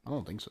know. I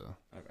don't think so.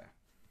 Okay.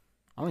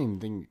 I don't even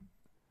think...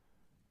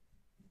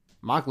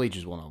 Mike Leach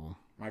is one of them.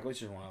 Mike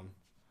Leach is one of them.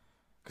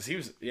 Because he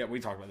was... Yeah, we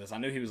talked about this. I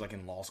knew he was like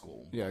in law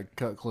school. Yeah,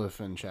 Cutcliffe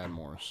and Chad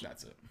Morris.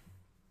 That's it.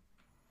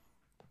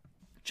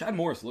 Chad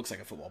Morris looks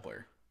like a football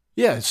player.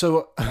 Yeah,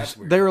 so That's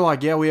weird. they were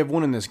like, yeah, we have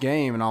one in this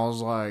game. And I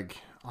was like,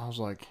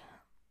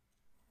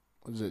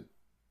 what is it?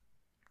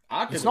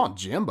 It's not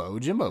Jimbo.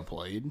 Jimbo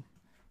played.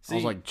 I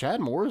was like, Chad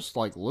Morris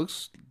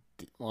looks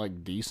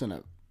like decent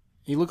at...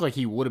 He looked like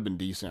he would have been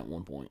decent at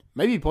one point.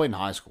 Maybe he played in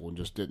high school and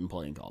just didn't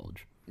play in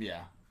college.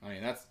 Yeah. I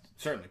mean, that's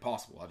certainly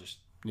possible.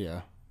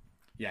 Yeah.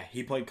 Yeah,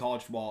 he played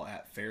college football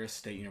at Ferris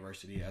State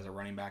University as a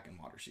running back and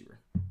wide receiver.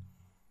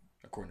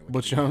 According to Wikipedia.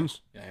 Butch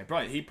Jones? Yeah,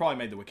 he probably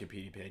made the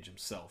Wikipedia page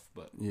himself,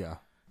 but Yeah.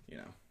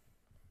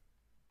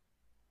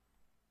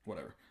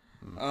 Whatever.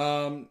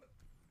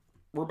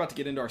 We're about to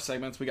get into our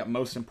segments. We got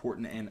most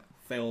important and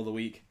fail of the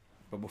week.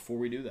 But before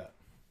we do that,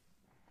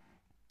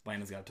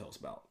 Landon's got to tell us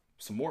about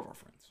some more of our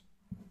friends.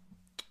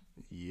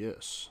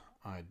 Yes,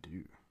 I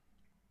do.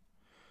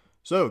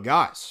 So,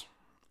 guys,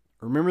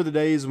 remember the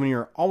days when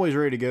you're always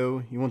ready to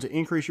go, you want to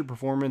increase your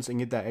performance and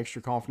get that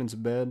extra confidence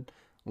in bed?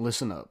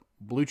 Listen up.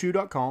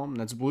 BlueChew.com,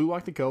 that's blue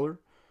like the color,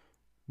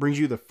 brings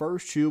you the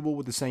first chewable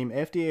with the same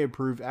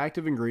FDA-approved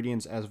active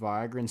ingredients as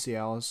Viagra and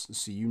Cialis,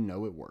 so you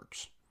know it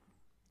works.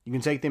 You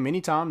can take them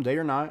anytime, day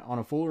or night, on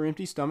a full or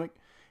empty stomach,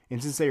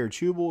 and since they are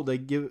chewable,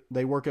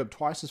 they work up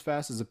twice as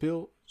fast as a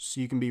pill,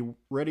 so you can be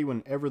ready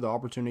whenever the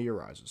opportunity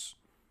arises.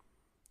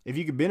 If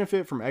you could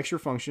benefit from extra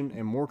function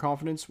and more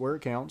confidence where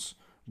it counts,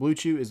 Blue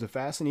Chew is the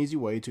fast and easy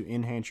way to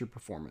enhance your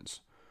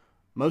performance.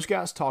 Most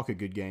guys talk a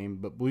good game,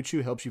 but Blue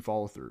Chew helps you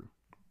follow through.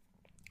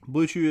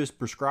 Blue Chew is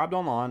prescribed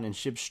online and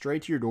shipped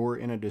straight to your door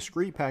in a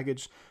discreet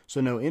package,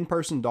 so no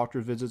in-person doctor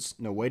visits,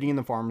 no waiting in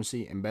the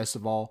pharmacy, and best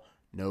of all,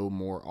 no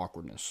more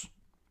awkwardness.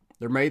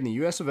 They're made in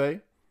the US of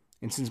A,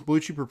 and since Blue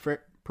Chew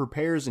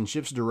prepares and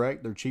ships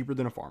direct, they're cheaper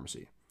than a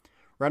pharmacy.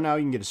 Right now,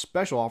 you can get a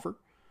special offer.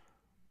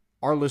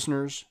 Our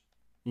listeners,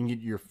 you can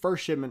get your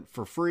first shipment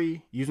for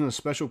free using the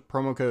special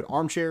promo code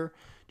ARMCHAIR.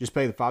 Just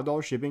pay the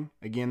 $5 shipping.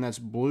 Again, that's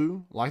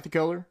blue, like the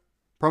color.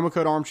 Promo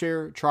code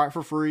ARMCHAIR. Try it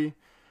for free.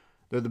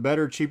 They're the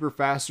better, cheaper,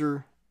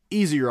 faster,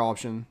 easier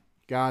option.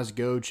 Guys,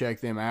 go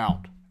check them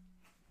out.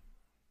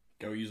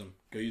 Go use them.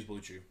 Go use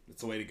Blue Chew.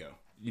 It's the way to go.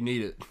 You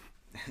need it.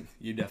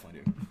 You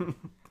definitely do.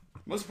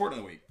 Most important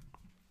of the week.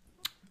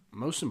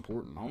 Most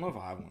important. I don't know if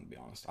I have one, to be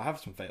honest. I have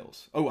some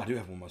fails. Oh, I do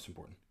have one most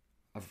important.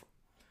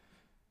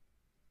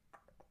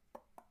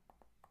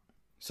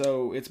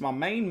 So, it's my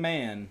main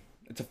man.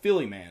 It's a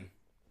Philly man.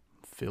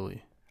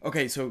 Philly.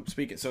 Okay, so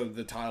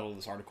the title of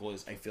this article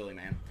is A Philly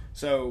Man.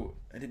 So,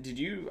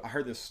 I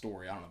heard this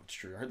story. I don't know if it's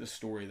true. I heard this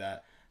story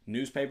that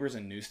newspapers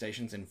and news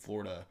stations in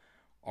Florida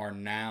are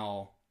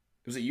now...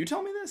 Was it you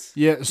telling me this?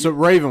 Yeah, so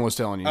Raven was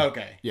telling you.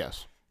 Okay.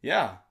 Yes.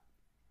 Yeah.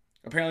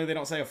 Apparently they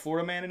don't say a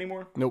Florida man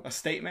anymore? Nope. A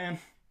state man?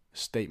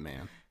 State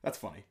man. That's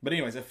funny. But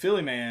anyways, a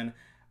Philly man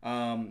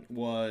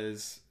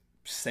was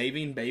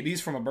saving babies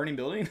from a burning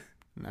building.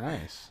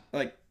 Nice.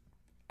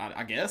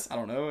 I guess. I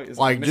don't know. It's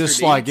like just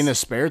Deeds. like in his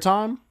spare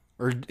time?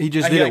 Or he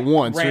just did it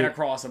once? Ran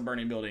across a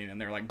burning building and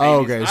they're like,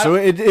 oh, okay. So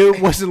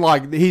it wasn't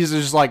like he's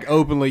just like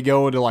openly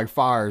going to like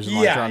fires and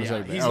like trying to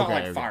save. He's not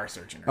like fire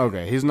searching.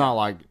 Okay, he's not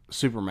like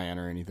Superman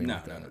or anything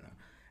like that. No.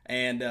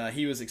 And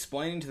he was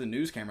explaining to the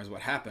news cameras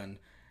what happened,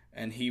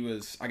 and he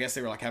was, I guess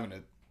they were like having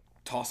to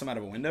toss him out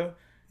of a window,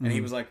 And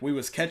he was like, we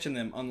was catching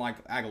them unlike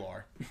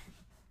Aguilar.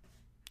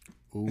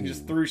 He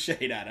just threw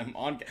shade at him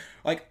on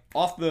like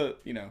off the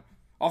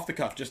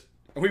cuff. Just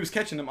we was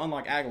catching them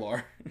unlike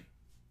Aguilar.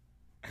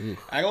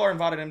 Aguilar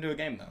invited him to a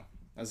game though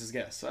as his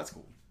guest, so that's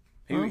cool.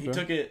 He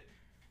took it.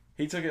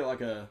 He took it like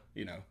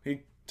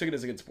he took it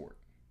as a good sport.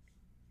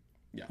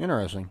 Yeah,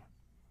 Interesting.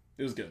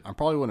 it was good. I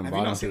probably wouldn't Have invite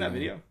you him not seen to that the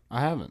video? game.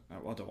 I haven't.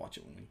 We'll have to watch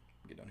it when we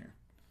get done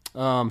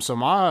here. So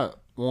my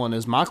one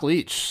is Mike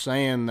Leach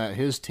saying that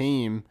his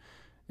team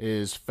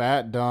is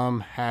fat, dumb,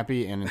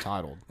 happy, and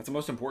entitled. That's the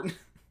most important.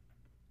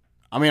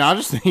 I mean, I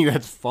just think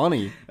that's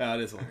funny. It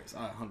is hilarious.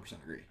 I 100%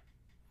 agree.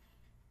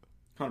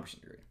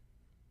 100% agree.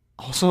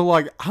 Also,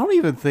 like, I don't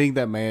even think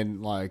that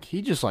man, like,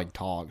 he just, like,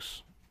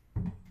 talks.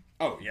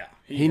 Oh yeah,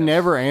 He does.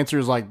 never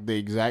answers, like, the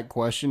exact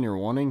question you're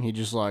wanting. He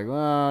just, like,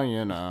 well,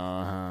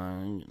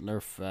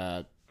 they're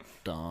fat,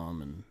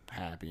 dumb, and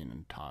happy and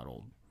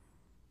entitled.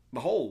 The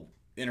whole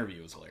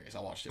interview was hilarious.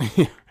 I watched it.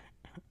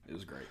 It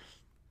was great.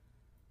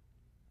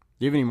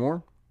 Do you have any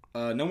more?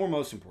 No more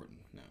most important.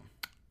 No.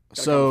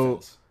 Gotta So, cover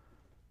Phils.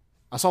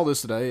 I saw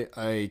this today.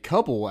 A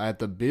couple at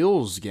the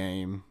Bills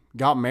game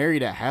got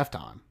married at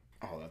halftime.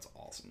 Oh, that's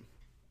awesome.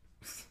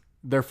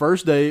 Their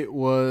first date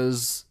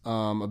was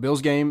a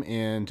Bills game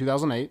in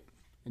 2008.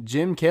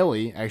 Jim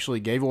Kelly actually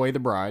gave away the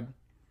bride,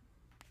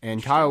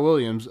 and Kyle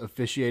Williams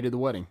officiated the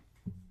wedding.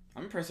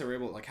 I'm impressed they were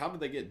able. Like, how did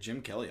they get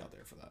Jim Kelly out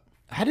there for that?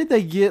 How did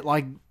they get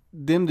like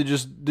them to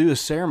just do a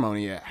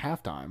ceremony at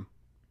halftime?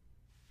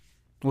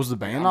 Was the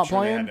band I'm not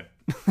sure they playing? had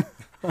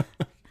to-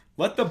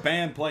 Let the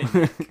band play.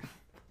 Nick.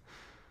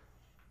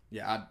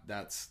 Yeah,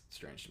 that's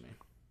strange to me.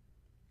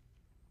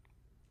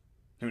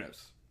 Who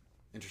knows?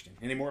 Interesting.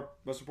 Any more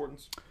most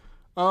importance?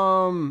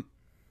 No,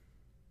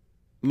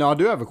 I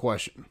do have a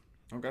question.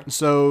 Okay.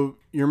 So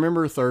you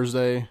remember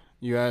Thursday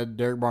you had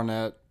Derek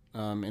Barnett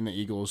and the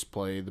Eagles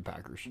play the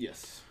Packers.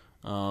 Yes.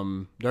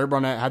 Derek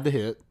Barnett had the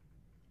hit,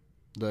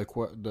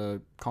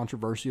 the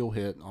controversial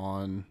hit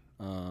on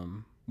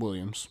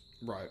Williams.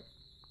 Right.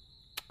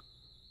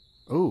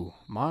 Oh,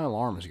 my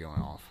alarm is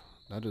going off.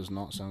 That does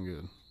not sound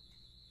good.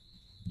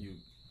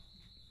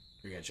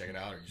 You're gonna check it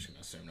out, or you're just gonna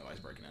assume nobody's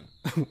breaking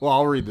in? Well,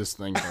 I'll read this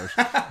thing first.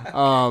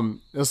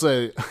 It'll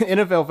say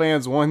NFL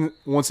fans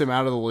wants him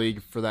out of the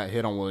league for that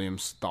hit on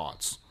Williams.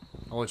 Thoughts?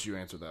 I'll let you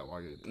answer that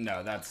while you.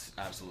 No, that's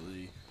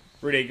absolutely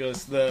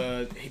ridiculous.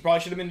 He probably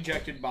should have been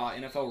ejected by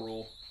NFL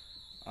rule.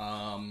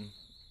 I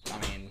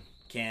mean,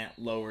 can't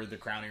lower the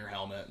crown of your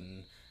helmet,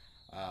 and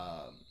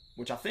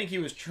which I think he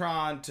was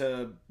trying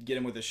to get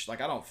him with a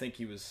I don't think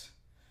he was.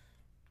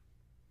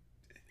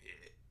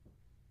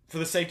 For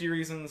the safety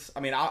reasons,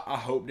 I mean, I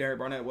hope Derek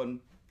Barnett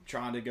wasn't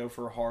trying to go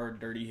for a hard,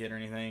 dirty hit or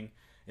anything.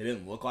 It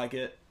didn't look like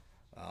it.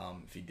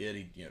 If he did,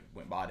 he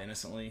went by it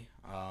innocently.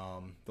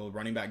 The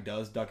running back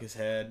does duck his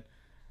head.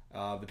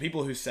 The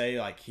people who say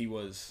like he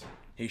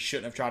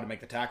shouldn't have tried to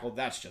make the tackle,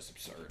 that's just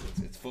absurd.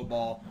 It's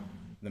football.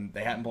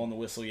 They hadn't blown the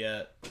whistle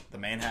yet. The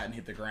man hadn't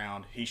hit the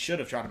ground. He should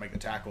have tried to make the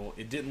tackle.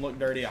 It didn't look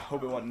dirty. I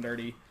hope it wasn't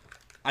dirty.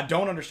 I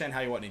don't understand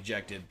how he wasn't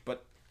ejected,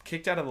 but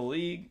kicked out of the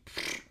league,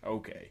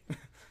 okay.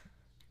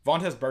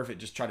 Vontaze Burfict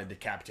just tried to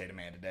decapitate a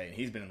man today, and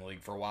he's been in the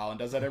league for a while and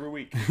does that every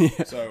week.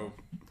 So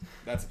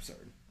that's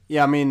absurd.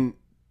 Yeah, I mean,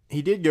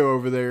 he did go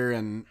over there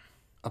and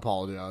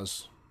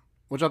apologize,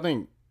 which I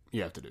think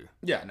you have to do.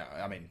 Yeah, no,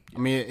 I mean,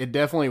 it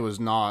definitely was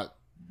not.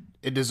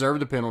 It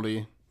deserved a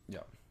penalty.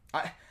 yeah.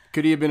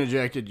 Could he have been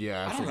ejected?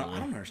 Yeah, I don't absolutely. know. I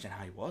don't understand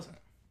how he wasn't.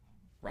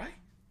 Right?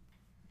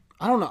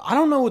 I don't know. I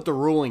don't know what the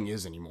ruling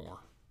is anymore.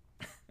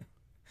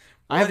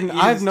 I What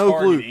have is no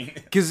clue. targeting?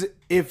 Because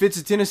if it's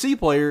a Tennessee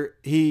player,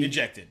 he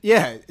Ejected.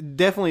 Yeah,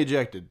 definitely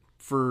ejected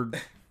for.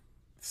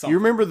 Something. You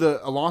remember the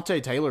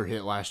Alontae Taylor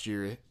hit last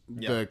year?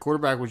 Yeah. The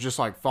quarterback was just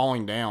like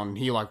falling down. And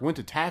he like went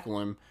to tackle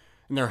him,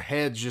 and their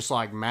heads just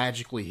like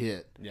magically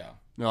hit. Yeah.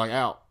 They're like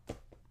out.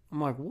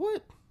 I'm like,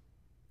 what?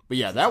 But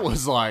yeah, that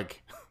was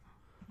like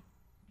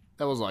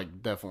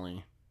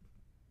definitely.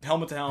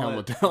 Helmet to helmet.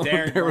 Helmet to helmet.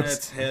 Darren There was-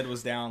 Barnett's head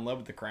was down, led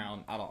with the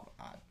crown. I don't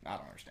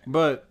understand.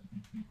 But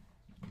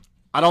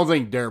I don't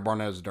think Derek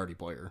Barnett is a dirty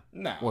player.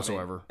 No.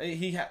 Whatsoever. I mean,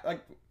 he had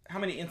how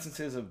many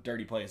instances of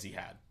dirty play has he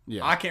had?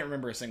 Yeah. I can't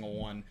remember a single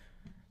one.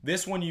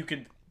 This one you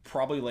could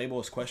probably label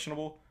as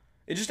questionable.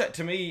 It just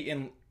to me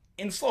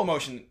in slow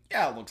motion,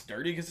 yeah, it looks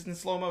dirty because it's in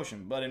slow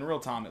motion, but in real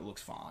time it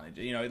looks fine.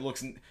 It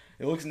looks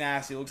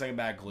nasty. It looks like a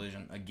bad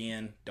collision.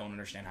 Again, don't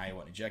understand how he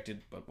wasn't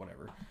ejected, but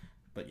whatever.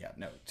 But yeah,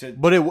 no.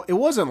 But it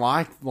wasn't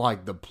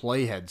like the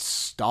play had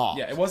stopped.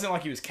 Yeah, it wasn't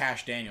like he was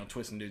Cash Daniel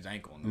twisting dude's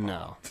ankle in the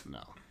ball.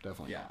 No,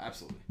 definitely. Yeah,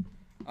 absolutely.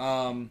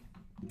 Fail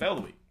of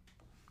the week.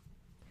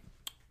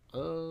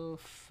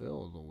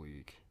 Fail of the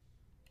week.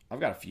 I've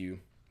got a few.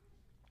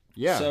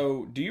 Yeah.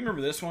 So, do you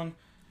remember this one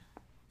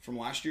from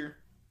last year?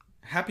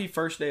 Happy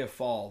first day of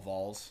fall,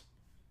 Vols.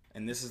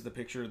 And this is the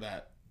picture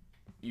that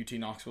UT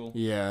Knoxville.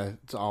 Yeah,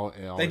 it's all.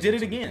 They did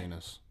it again.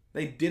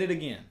 They did it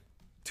again.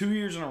 2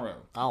 years in a row.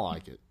 I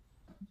like it.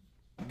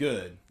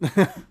 Good.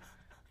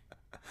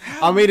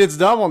 I mean, it's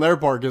dumb on their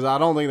part because I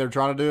don't think they're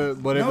trying to do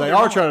it. But if No, they they're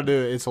are not. trying to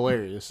do it, it's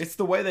hilarious. It's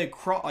the way they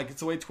it's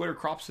the way Twitter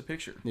crops the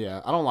picture.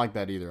 Yeah, I don't like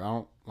that either. I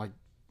don't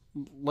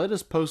let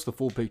us post the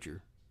full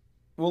picture.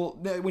 Well,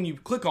 when you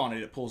click on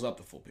it, it pulls up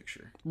the full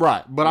picture.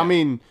 Right, but I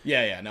mean,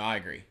 Yeah, no, I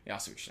agree. Yeah, I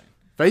see what you're saying.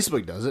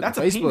 Facebook does it. That's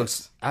a Facebook's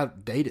penis.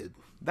 outdated.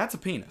 That's a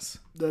penis.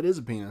 That is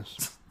a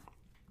penis.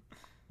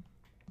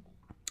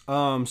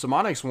 So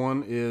my next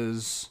one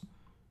is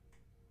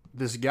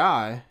this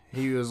guy.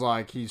 He was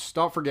like, he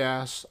stopped for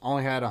gas,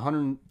 only had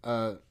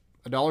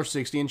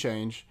 $1.60 in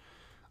change.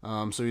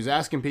 So he's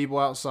asking people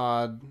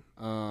outside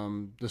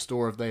the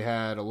store if they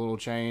had a little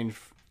change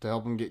to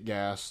help him get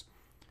gas.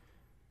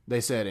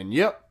 They said, and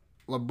yep,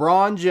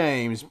 LeBron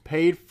James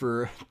paid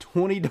for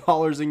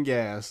 $20 in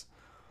gas.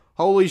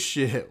 Holy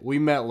shit, we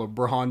met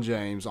LeBron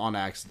James on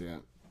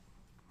accident.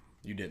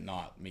 You did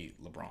not meet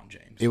LeBron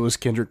James. It was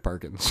Kendrick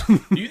Perkins. Do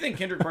you think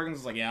Kendrick Perkins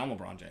is like, yeah, I'm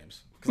LeBron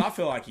James? Because I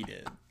feel like he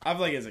did. I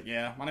feel like he's like,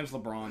 yeah, my name's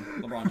LeBron.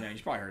 LeBron James.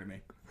 You probably heard of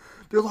me.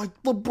 They're like,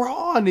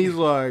 LeBron. He's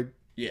like,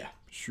 Yeah,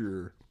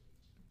 sure.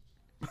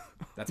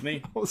 that's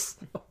me.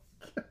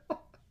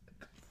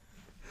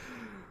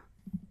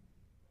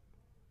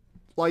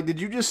 Like,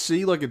 did you just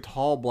see like a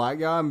tall black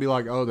guy and be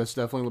like, oh, that's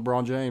definitely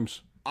LeBron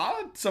James?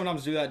 I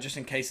sometimes do that just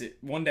in case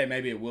one day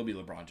maybe it will be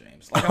LeBron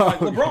James. Like, I'm like,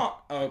 LeBron.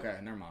 Oh, okay,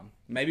 never mind.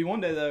 Maybe one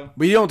day though.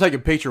 But you don't take a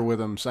picture with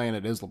him saying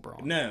it is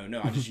LeBron.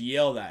 No, I just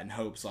yell that in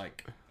hopes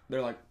like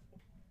they're like,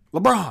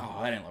 LeBron.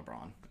 oh, that ain't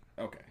LeBron.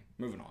 Okay,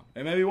 moving on.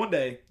 And maybe one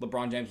day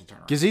LeBron James will turn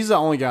around. Because he's the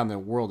only guy in the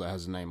world that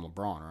has the name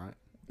LeBron, right?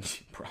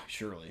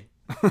 Surely.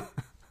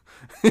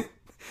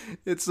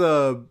 It's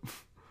No,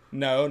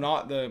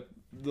 not the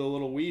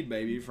little weed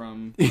baby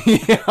from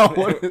yeah,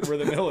 what is, we're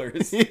the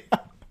Millers. yeah.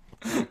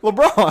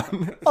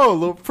 LeBron. Oh,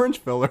 little French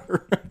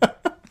filler.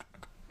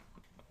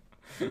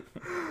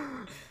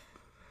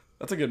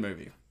 That's a good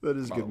movie. That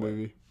is a By good the way.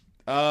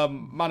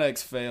 movie. My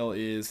next fail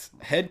is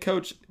head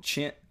coach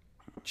Tim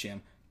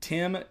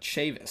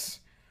Chavis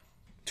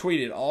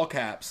tweeted all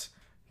caps,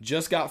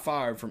 just got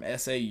fired from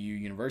SAU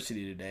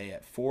University today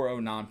at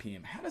 4:09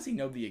 p.m. How does he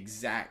know the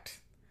exact?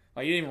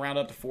 Like, he didn't even round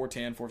up to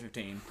 4:10,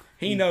 4:15.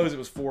 He knows it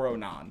was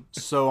 4:09.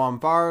 So I'm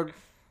fired.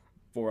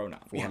 4:09.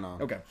 4:09.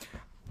 Yeah, okay.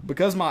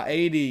 Because my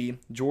AD,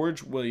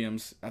 George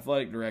Williams,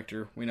 athletic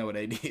director, we know what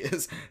AD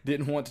is,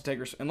 didn't want to take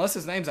unless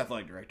his name's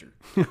athletic director.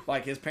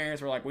 Like, his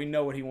parents were like, we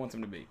know what he wants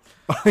him to be.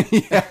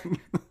 Yeah.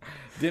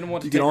 Didn't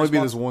want to You take can only be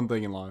this one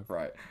thing in life.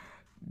 Right.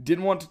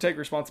 Didn't want to take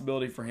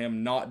responsibility for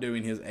him not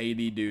doing his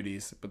AD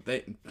duties, but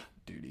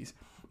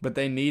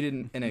they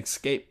needed an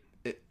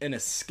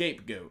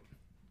scapegoat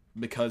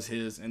because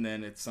and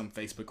then it's some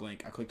Facebook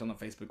link. I clicked on the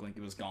Facebook link,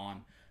 it was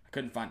gone. I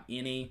couldn't find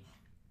any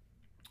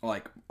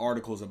like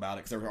articles about it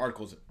because there were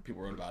articles that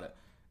people wrote about it.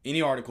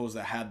 Any articles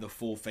that had the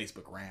full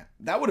Facebook rant.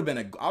 That would have been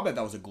I bet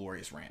that was a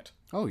glorious rant.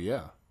 Oh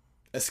yeah,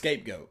 A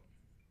scapegoat.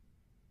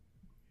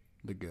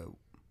 the goat.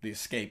 The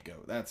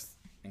scapegoat. That's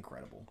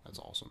incredible. That's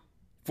awesome.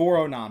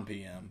 4:09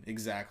 p.m.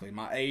 Exactly.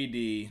 My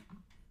AD,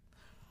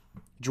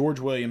 George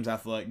Williams,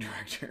 athletic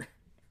director.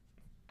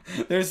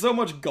 There's so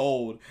much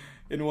gold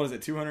in, what is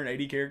it,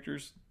 280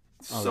 characters?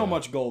 So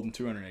much gold in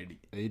 280.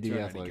 AD 280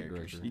 athletic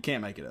characters. director. You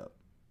can't make it up.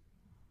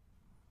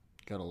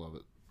 Gotta love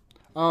it.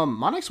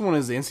 My next one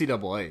is the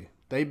NCAA.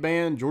 They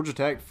banned Georgia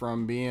Tech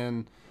from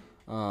being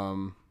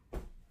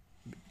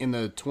in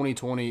the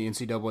 2020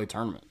 NCAA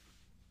tournament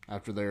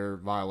after their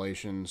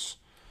violations.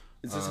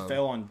 Is this a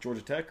fail on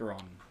Georgia Tech or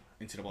on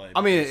NCAA?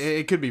 I mean,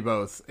 it could be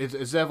both. It's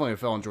definitely a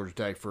fail on Georgia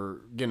Tech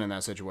for getting in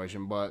that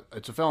situation, but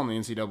it's a fail on the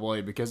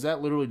NCAA because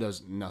that literally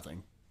does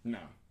nothing. No.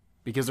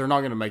 Because they're not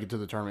going to make it to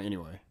the tournament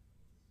anyway.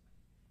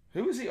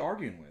 Who is he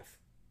arguing with?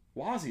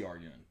 Why is he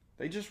arguing?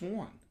 They just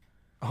won.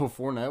 Oh,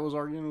 Fournette was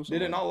arguing with Did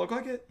somebody? it not look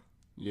like it?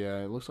 Yeah,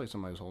 it looks like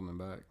somebody's holding him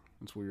back.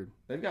 It's weird.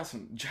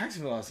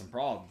 Jacksonville has some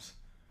problems.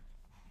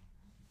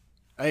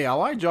 Hey, I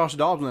like Josh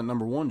Dobbs in that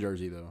number 1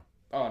 jersey, though.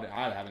 Oh,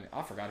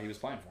 I forgot he was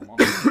playing for him.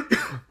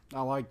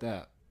 I like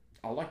that.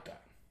 I like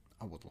that.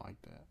 I would like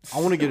that. I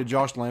want to get a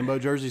Josh Lambo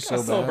jersey so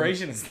What bad.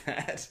 celebration is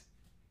that?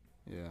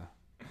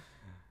 Yeah.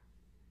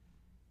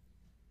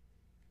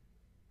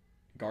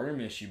 Gardner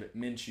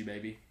Minshew,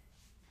 baby.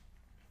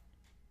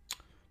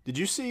 Did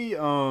you see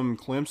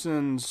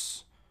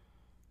Clemson's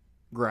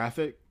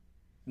graphic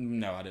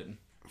No, I didn't.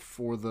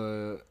 for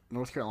the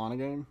North Carolina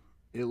game?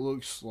 It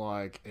looks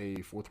like a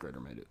 4th grader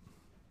made it.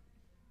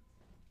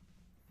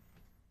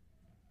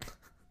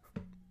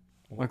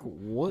 Like,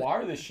 what? Why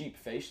are the sheep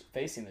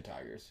facing the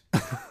Tigers?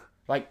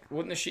 Like,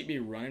 wouldn't the sheep be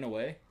running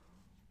away?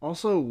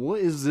 Also, what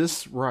is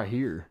this right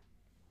here?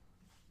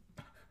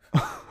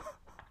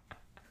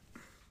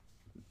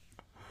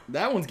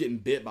 That one's getting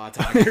bit by a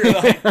tiger,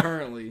 like,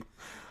 currently.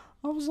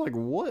 I was like,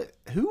 what?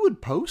 Who would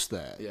post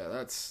that? Yeah,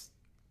 that's...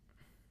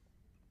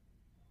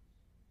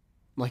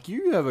 Like,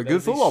 you have a That's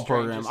good the football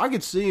program. strangest- I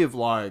could see if,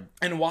 like...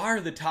 And why are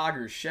the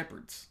tigers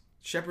shepherds?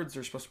 Shepherds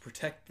are supposed to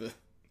protect the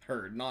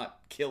herd, not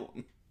kill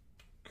them.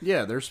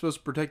 Yeah, they're supposed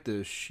to protect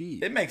the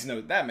sheep. That makes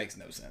no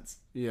sense.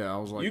 Yeah, I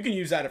was like... You can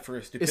use that for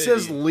it stupidity.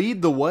 says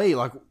lead the way.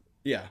 Like,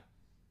 Yeah.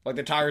 Like,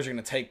 the tigers are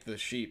going to take the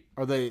sheep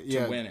are they... to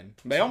Yeah. winning.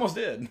 They almost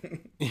did.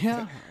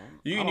 Yeah.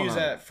 You can don't use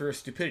know. that for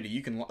stupidity.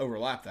 You can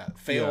overlap that.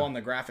 Fail Yeah. on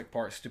the graphic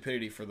part,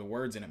 stupidity for the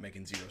words in it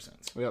making 0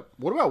 cents. Yep.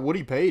 What about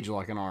Woody Page?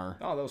 Like in our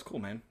Oh, that was cool,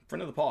 man.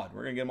 Friend of the pod.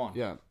 We're gonna get him on.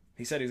 yeah,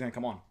 He said he's gonna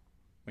come on.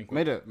 Wink,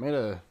 wink. made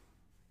a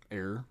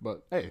error,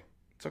 but hey,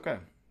 It's okay.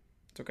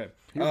 It's okay.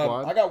 He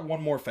replied. I got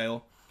one more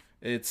fail.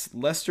 It's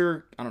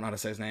Lester. I don't know how to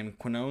say his name.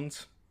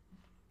 Quinones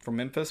from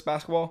Memphis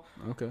basketball.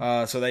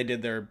 okay. So they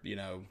did their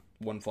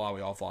one fly we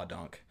all fly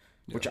dunk,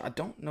 which I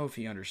don't know if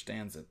he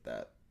understands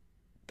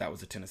that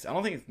was a Tennessee. I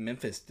don't think it's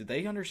Memphis. Did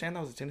they understand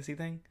that was a Tennessee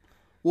thing?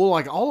 Well,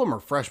 like all of them are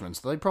freshmen,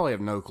 so they probably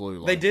have no clue.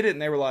 Like, They did it,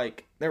 and they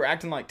were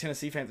acting like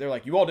Tennessee fans. They were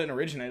like, "You all didn't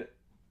originate it."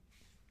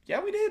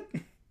 Yeah, we did.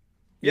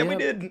 Yeah, we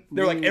did.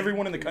 They're like,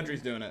 everyone in the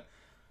country's doing it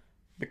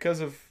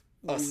because of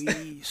us.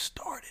 we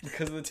started.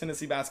 Because of the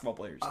Tennessee basketball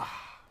players. Not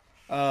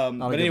a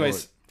But good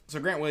anyways, look. so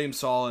Grant Williams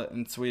saw it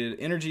and tweeted,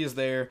 "Energy is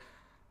there,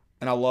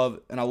 and I love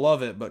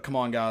it. But come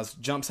on, guys,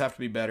 jumps have to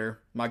be better.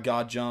 My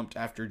God jumped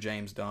after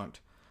James dunked.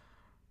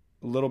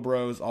 Little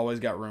bros always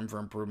got room for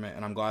improvement,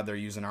 and I'm glad they're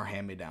using our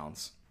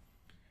hand-me-downs."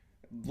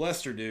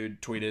 Lester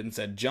dude tweeted and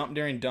said, "Jump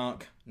during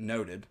dunk,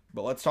 noted.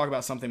 But let's talk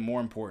about something more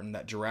important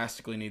that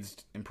drastically needs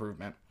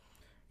improvement.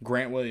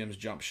 Grant Williams'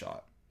 jump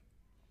shot.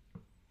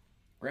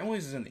 Grant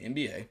Williams is in the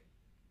NBA.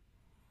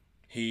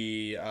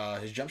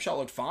 His jump shot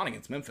looked fine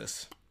against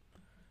Memphis.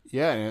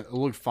 Yeah, and it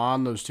looked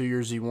fine those 2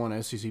 years he won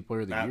SEC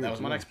Player of the Year. That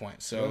was my too. next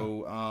point.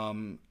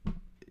 So,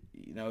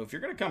 if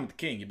you're going to come with the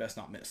king, you best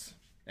not miss.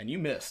 And you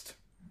missed.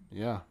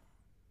 Yeah,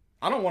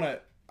 I don't want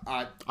to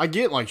I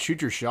get like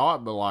shoot your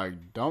shot, but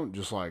like don't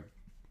just like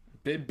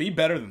be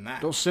better than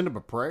that. don't send up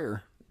a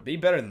prayer. Be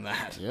better than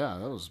that. Yeah,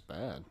 that was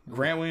bad.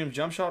 Grant Williams'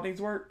 jump shot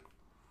needs work.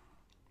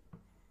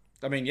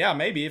 I mean, yeah,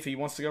 maybe if he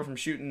wants to go from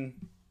shooting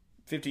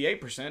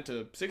 58%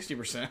 to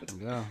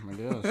 60%. Yeah, I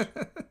guess.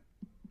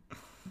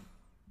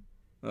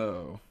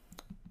 Oh,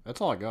 That's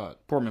all I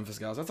got. poor Memphis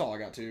guys. That's all I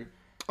got too.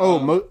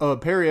 Oh,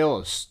 Perry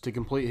Ellis to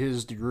complete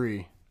his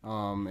degree,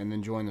 and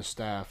then join the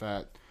staff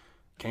at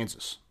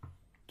Kansas.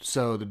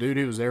 So the dude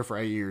who was there for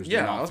 8 years did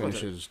Yeah, I not was about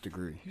finish to- his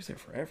degree. He was there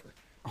forever.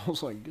 I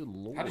was like, good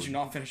lord. How did you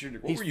not finish your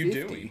degree? What He's were you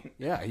 50. doing?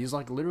 Yeah, he's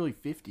like literally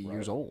 50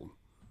 years old.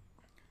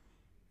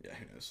 Yeah,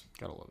 who knows?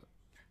 Gotta love it.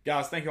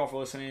 Guys, thank you all for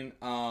listening.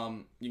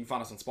 You can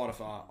find us on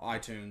Spotify,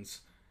 iTunes,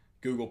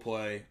 Google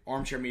Play,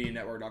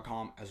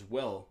 armchairmedianetwork.com, as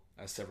well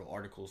as several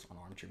articles on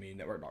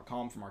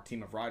armchairmedianetwork.com from our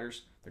team of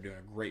writers. They're doing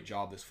a great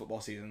job this football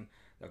season.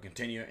 They'll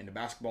continue into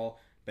basketball,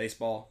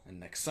 baseball, and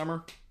next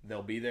summer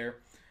they'll be there.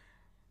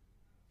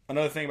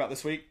 Another thing about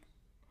this week,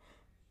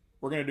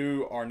 we're going to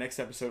do our next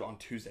episode on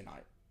Tuesday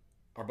night.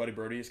 Our buddy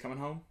Brody is coming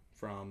home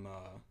from,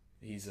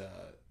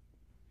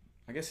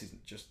 I guess he's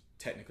just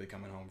technically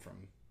coming home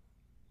from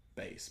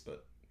base,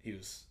 but he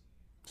was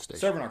Station.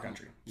 serving our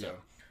country. So Yeah.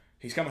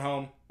 he's coming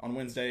home on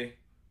Wednesday.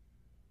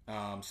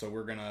 So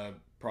we're gonna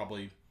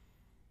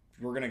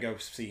go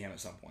see him at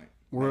some point.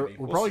 We're Maybe.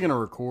 We'll probably see. gonna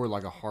record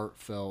like a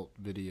heartfelt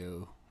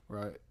video,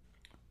 right?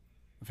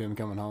 Of him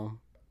coming home.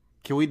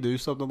 Can we do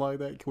something like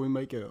that? Can we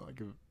make it like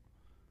a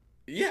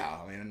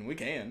Yeah, I mean we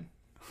can.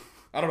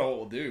 I don't know what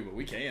we'll do, but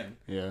we can.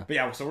 yeah? But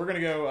yeah, so we're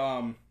gonna go.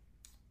 I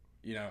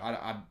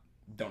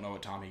don't know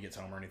what time he gets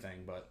home or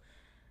anything, but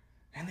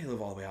and they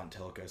live all the way out in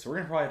Tellico, so we're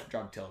gonna probably have to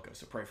drive to Tellico.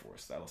 So pray for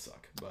us. That'll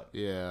suck, but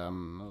Yeah,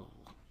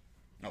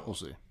 we'll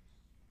see.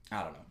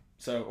 I don't know.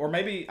 So or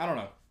maybe I don't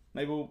know.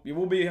 Maybe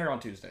we'll be here on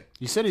Tuesday.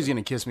 He said he's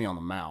gonna kiss me on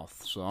the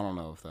mouth, so I don't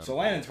know if that. So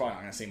Landon's probably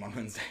not gonna see him on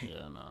Wednesday.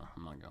 Yeah, no,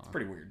 I'm not going.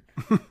 Pretty weird.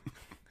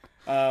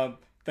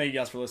 Thank you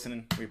guys for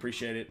listening. We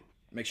appreciate it.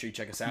 Make sure you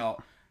check us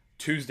out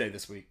Tuesday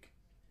this week.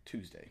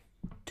 Tuesday.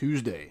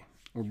 Tuesday,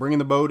 we're bringing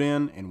the boat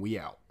in, and we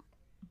out.